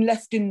we've been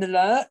left in the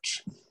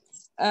lurch.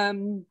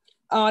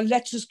 Are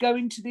letters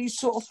going to these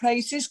sort of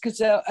places?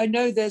 Because I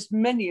know there's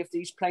many of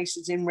these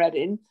places in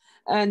Reading,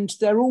 and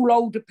they're all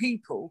older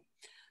people.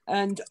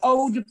 And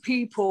older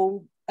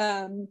people,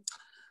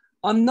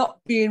 I'm not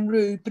being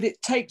rude, but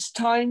it takes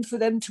time for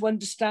them to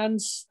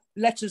understand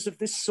letters of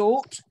this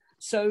sort.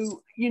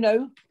 So, you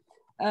know,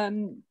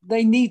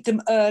 they need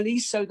them early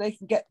so they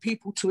can get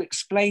people to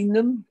explain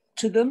them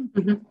to them.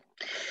 Mm-hmm.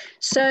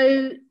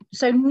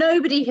 So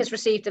nobody has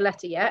received a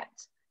letter yet.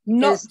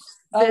 Not.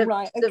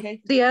 Right,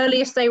 okay. The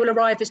earliest they will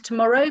arrive is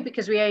tomorrow,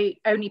 because we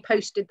only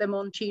posted them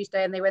on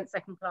Tuesday and they went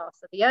second class.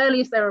 So the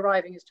earliest they're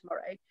arriving is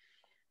tomorrow.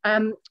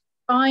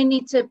 I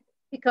need to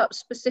pick up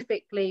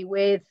specifically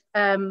with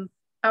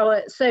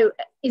so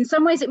in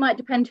some ways it might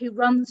depend who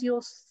runs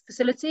your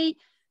facility.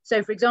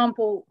 So for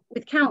example,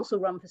 with council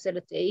run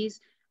facilities,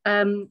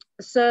 the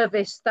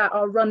service that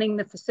are running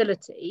the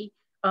facility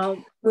are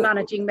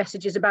managing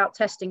messages about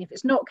testing. If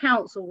it's not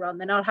council run,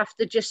 then I'll have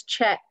to just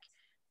check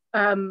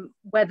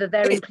whether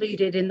they're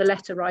included in the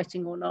letter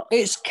writing or not.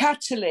 It's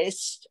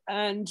Catalyst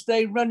and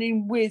they're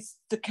running with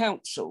the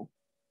council.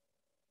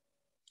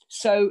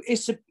 So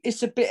it's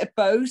a bit of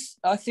both.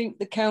 I think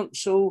the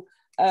council,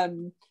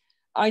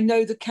 I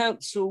know the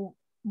council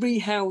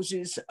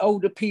rehouses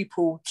older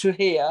people to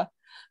here.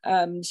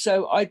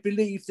 So I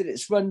believe that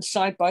it's run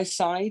side by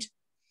side.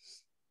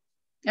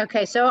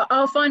 Okay, so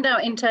I'll find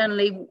out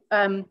internally,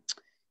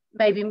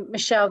 maybe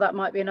Michelle, that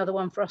might be another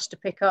one for us to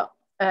pick up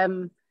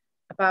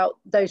about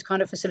those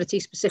kind of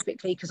facilities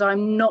specifically, because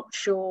I'm not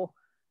sure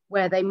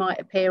where they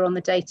might appear on the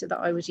data that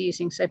I was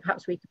using. So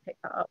perhaps we could pick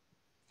that up.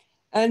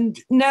 And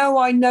now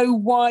I know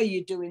why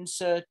you're doing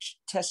surge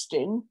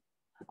testing.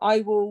 I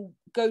will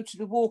go to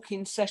the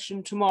walk-in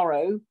session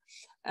tomorrow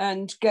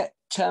and get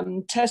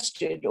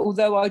tested,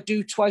 although I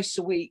do twice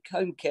a week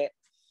home kit.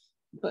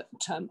 But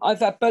I've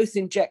had both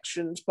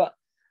injections, but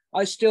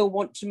I still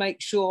want to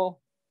make sure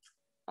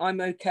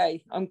I'm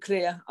okay. I'm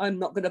clear. I'm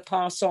not going to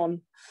pass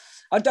on.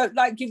 I don't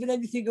like giving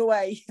anything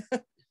away.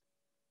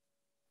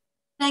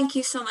 Thank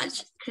you so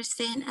much,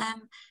 Christine.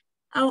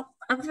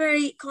 I'm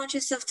very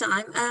conscious of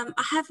time.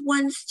 I have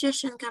one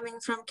suggestion coming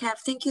from Kev.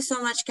 Thank you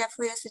so much, Kev,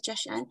 for your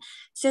suggestion.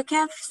 So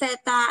Kev said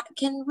that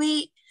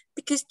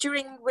because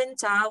during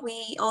winter,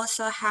 we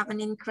also have an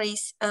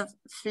increase of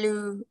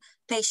flu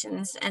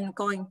patients and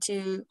going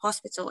to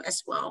hospital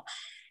as well.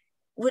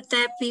 Would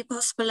there be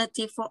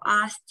possibility for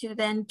us to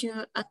then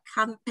do a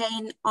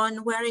campaign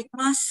on wearing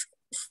masks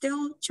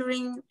still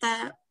during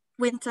the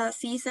winter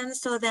season?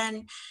 So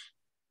then,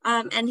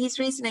 and his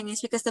reasoning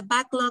is because the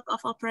backlog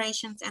of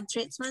operations and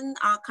treatment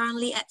are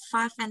currently at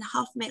 5.5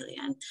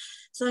 million.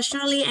 So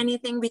surely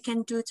anything we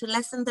can do to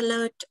lessen the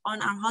load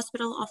on our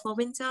hospital over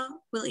winter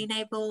will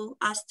enable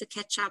us to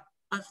catch up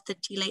of the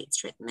delayed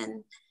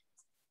treatment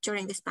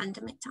during this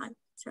pandemic time.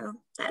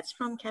 So that's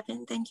from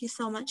Kevin. Thank you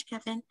so much,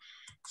 Kevin,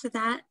 for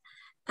that.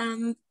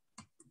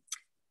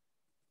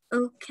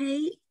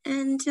 Okay,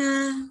 and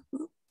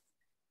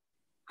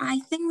I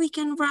think we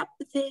can wrap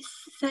this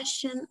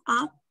session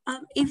up.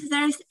 If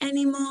there's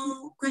any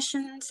more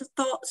questions or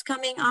thoughts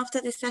coming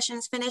after the session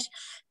is finished,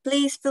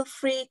 please feel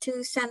free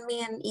to send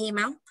me an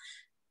email.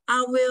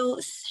 I will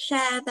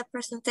share the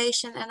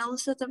presentation and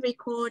also the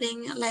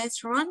recording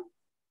later on.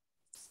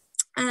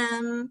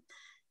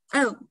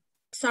 Oh,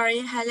 sorry,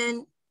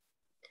 Helen.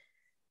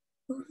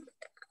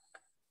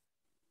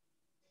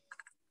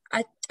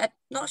 I'm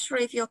not sure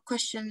if your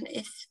question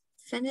is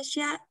finished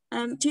yet.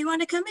 Do you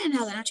want to come in,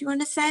 Helen, or do you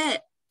want to say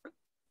it?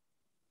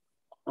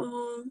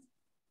 Or...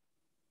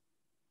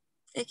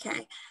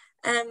 Okay.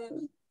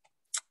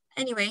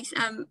 Anyways,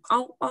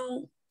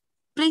 I'll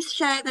please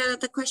share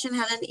the question,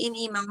 Helen, in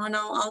email, and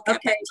I'll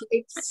get back to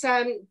you. It's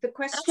the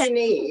question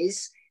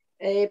is,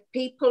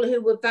 people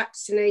who were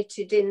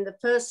vaccinated in the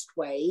first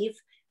wave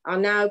are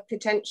now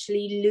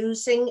potentially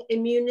losing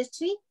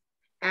immunity,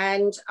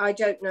 and I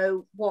don't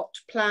know what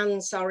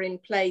plans are in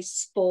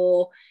place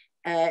for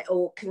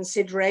or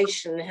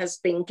consideration has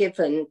been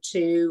given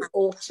to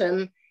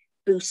autumn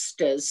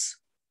boosters.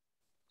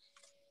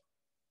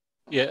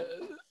 Yeah,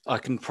 I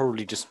can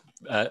probably just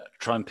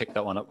try and pick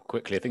that one up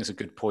quickly. I think it's a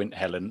good point,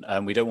 Helen.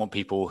 We don't want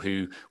people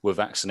who were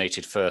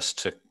vaccinated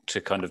first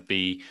to kind of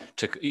be,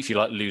 if you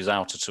like, lose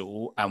out at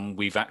all. And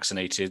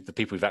the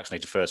people we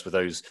vaccinated first were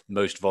those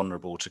most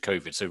vulnerable to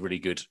COVID. So a really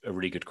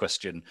good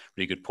question,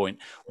 really good point.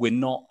 We're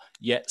not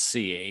yet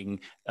seeing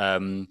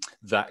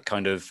that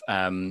kind of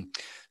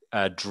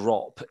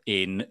drop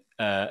in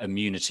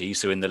immunity,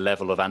 so in the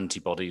level of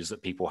antibodies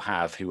that people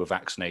have who were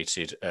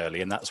vaccinated early,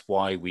 and that's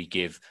why we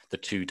give the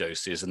 2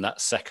 doses, and that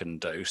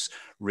second dose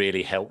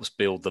really helps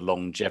build the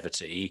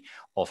longevity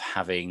of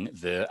having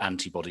the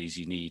antibodies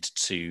you need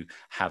to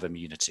have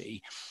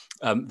immunity.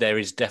 There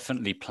is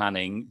definitely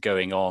planning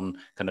going on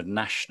kind of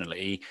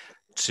nationally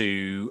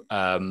to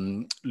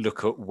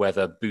look at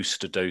whether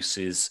booster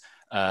doses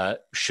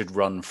should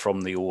run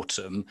from the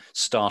autumn,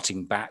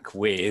 starting back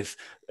with,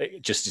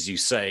 just as you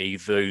say,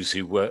 those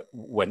who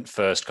went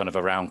first kind of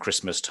around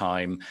Christmas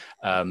time,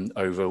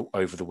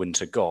 over the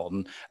winter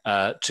gone,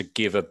 to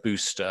give a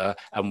booster,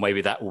 and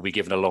maybe that will be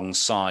given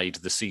alongside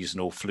the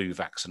seasonal flu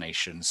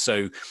vaccination.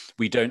 So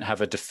we don't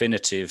have a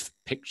definitive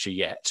picture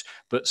yet,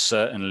 but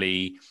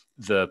certainly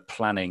the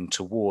planning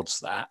towards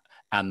that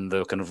and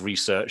the kind of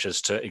research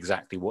as to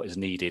exactly what is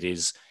needed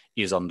is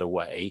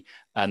underway,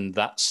 and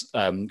that's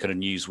kind of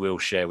news we'll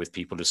share with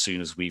people as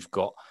soon as we've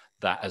got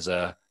that as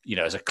a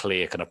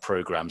clear kind of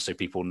program, so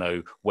people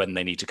know when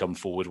they need to come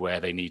forward,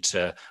 where they need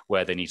to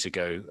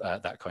go,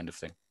 that kind of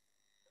thing.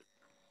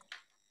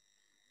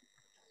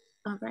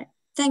 All right,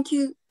 thank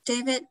you,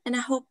 David, and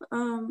I hope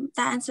that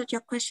answered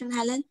your question,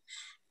 Helen.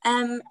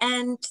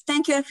 And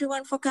thank you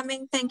everyone for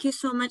coming. Thank you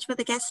so much for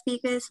the guest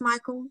speakers,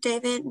 Michael,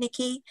 David,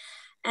 Nikki.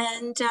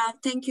 And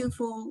thank you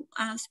for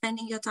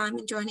spending your time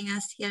and joining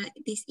us here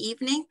this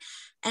evening.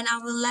 And I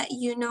will let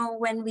you know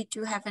when we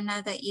do have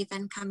another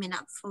event coming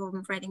up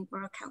from Reading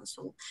Borough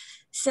Council.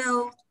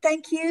 So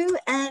thank you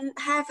and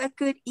have a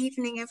good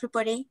evening,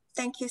 everybody.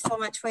 Thank you so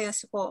much for your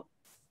support.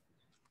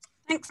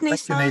 Thanks, Nisa.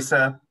 Thank you,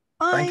 Nisa.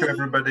 Bye. Thank you,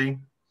 everybody.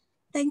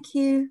 Thank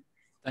you.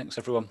 Thanks,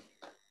 everyone.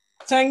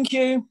 Thank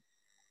you.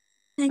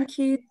 Thank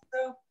you.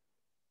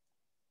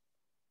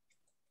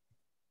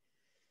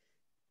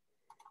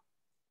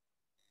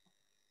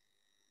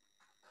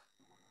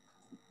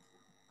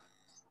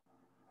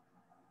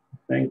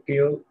 Thank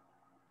you.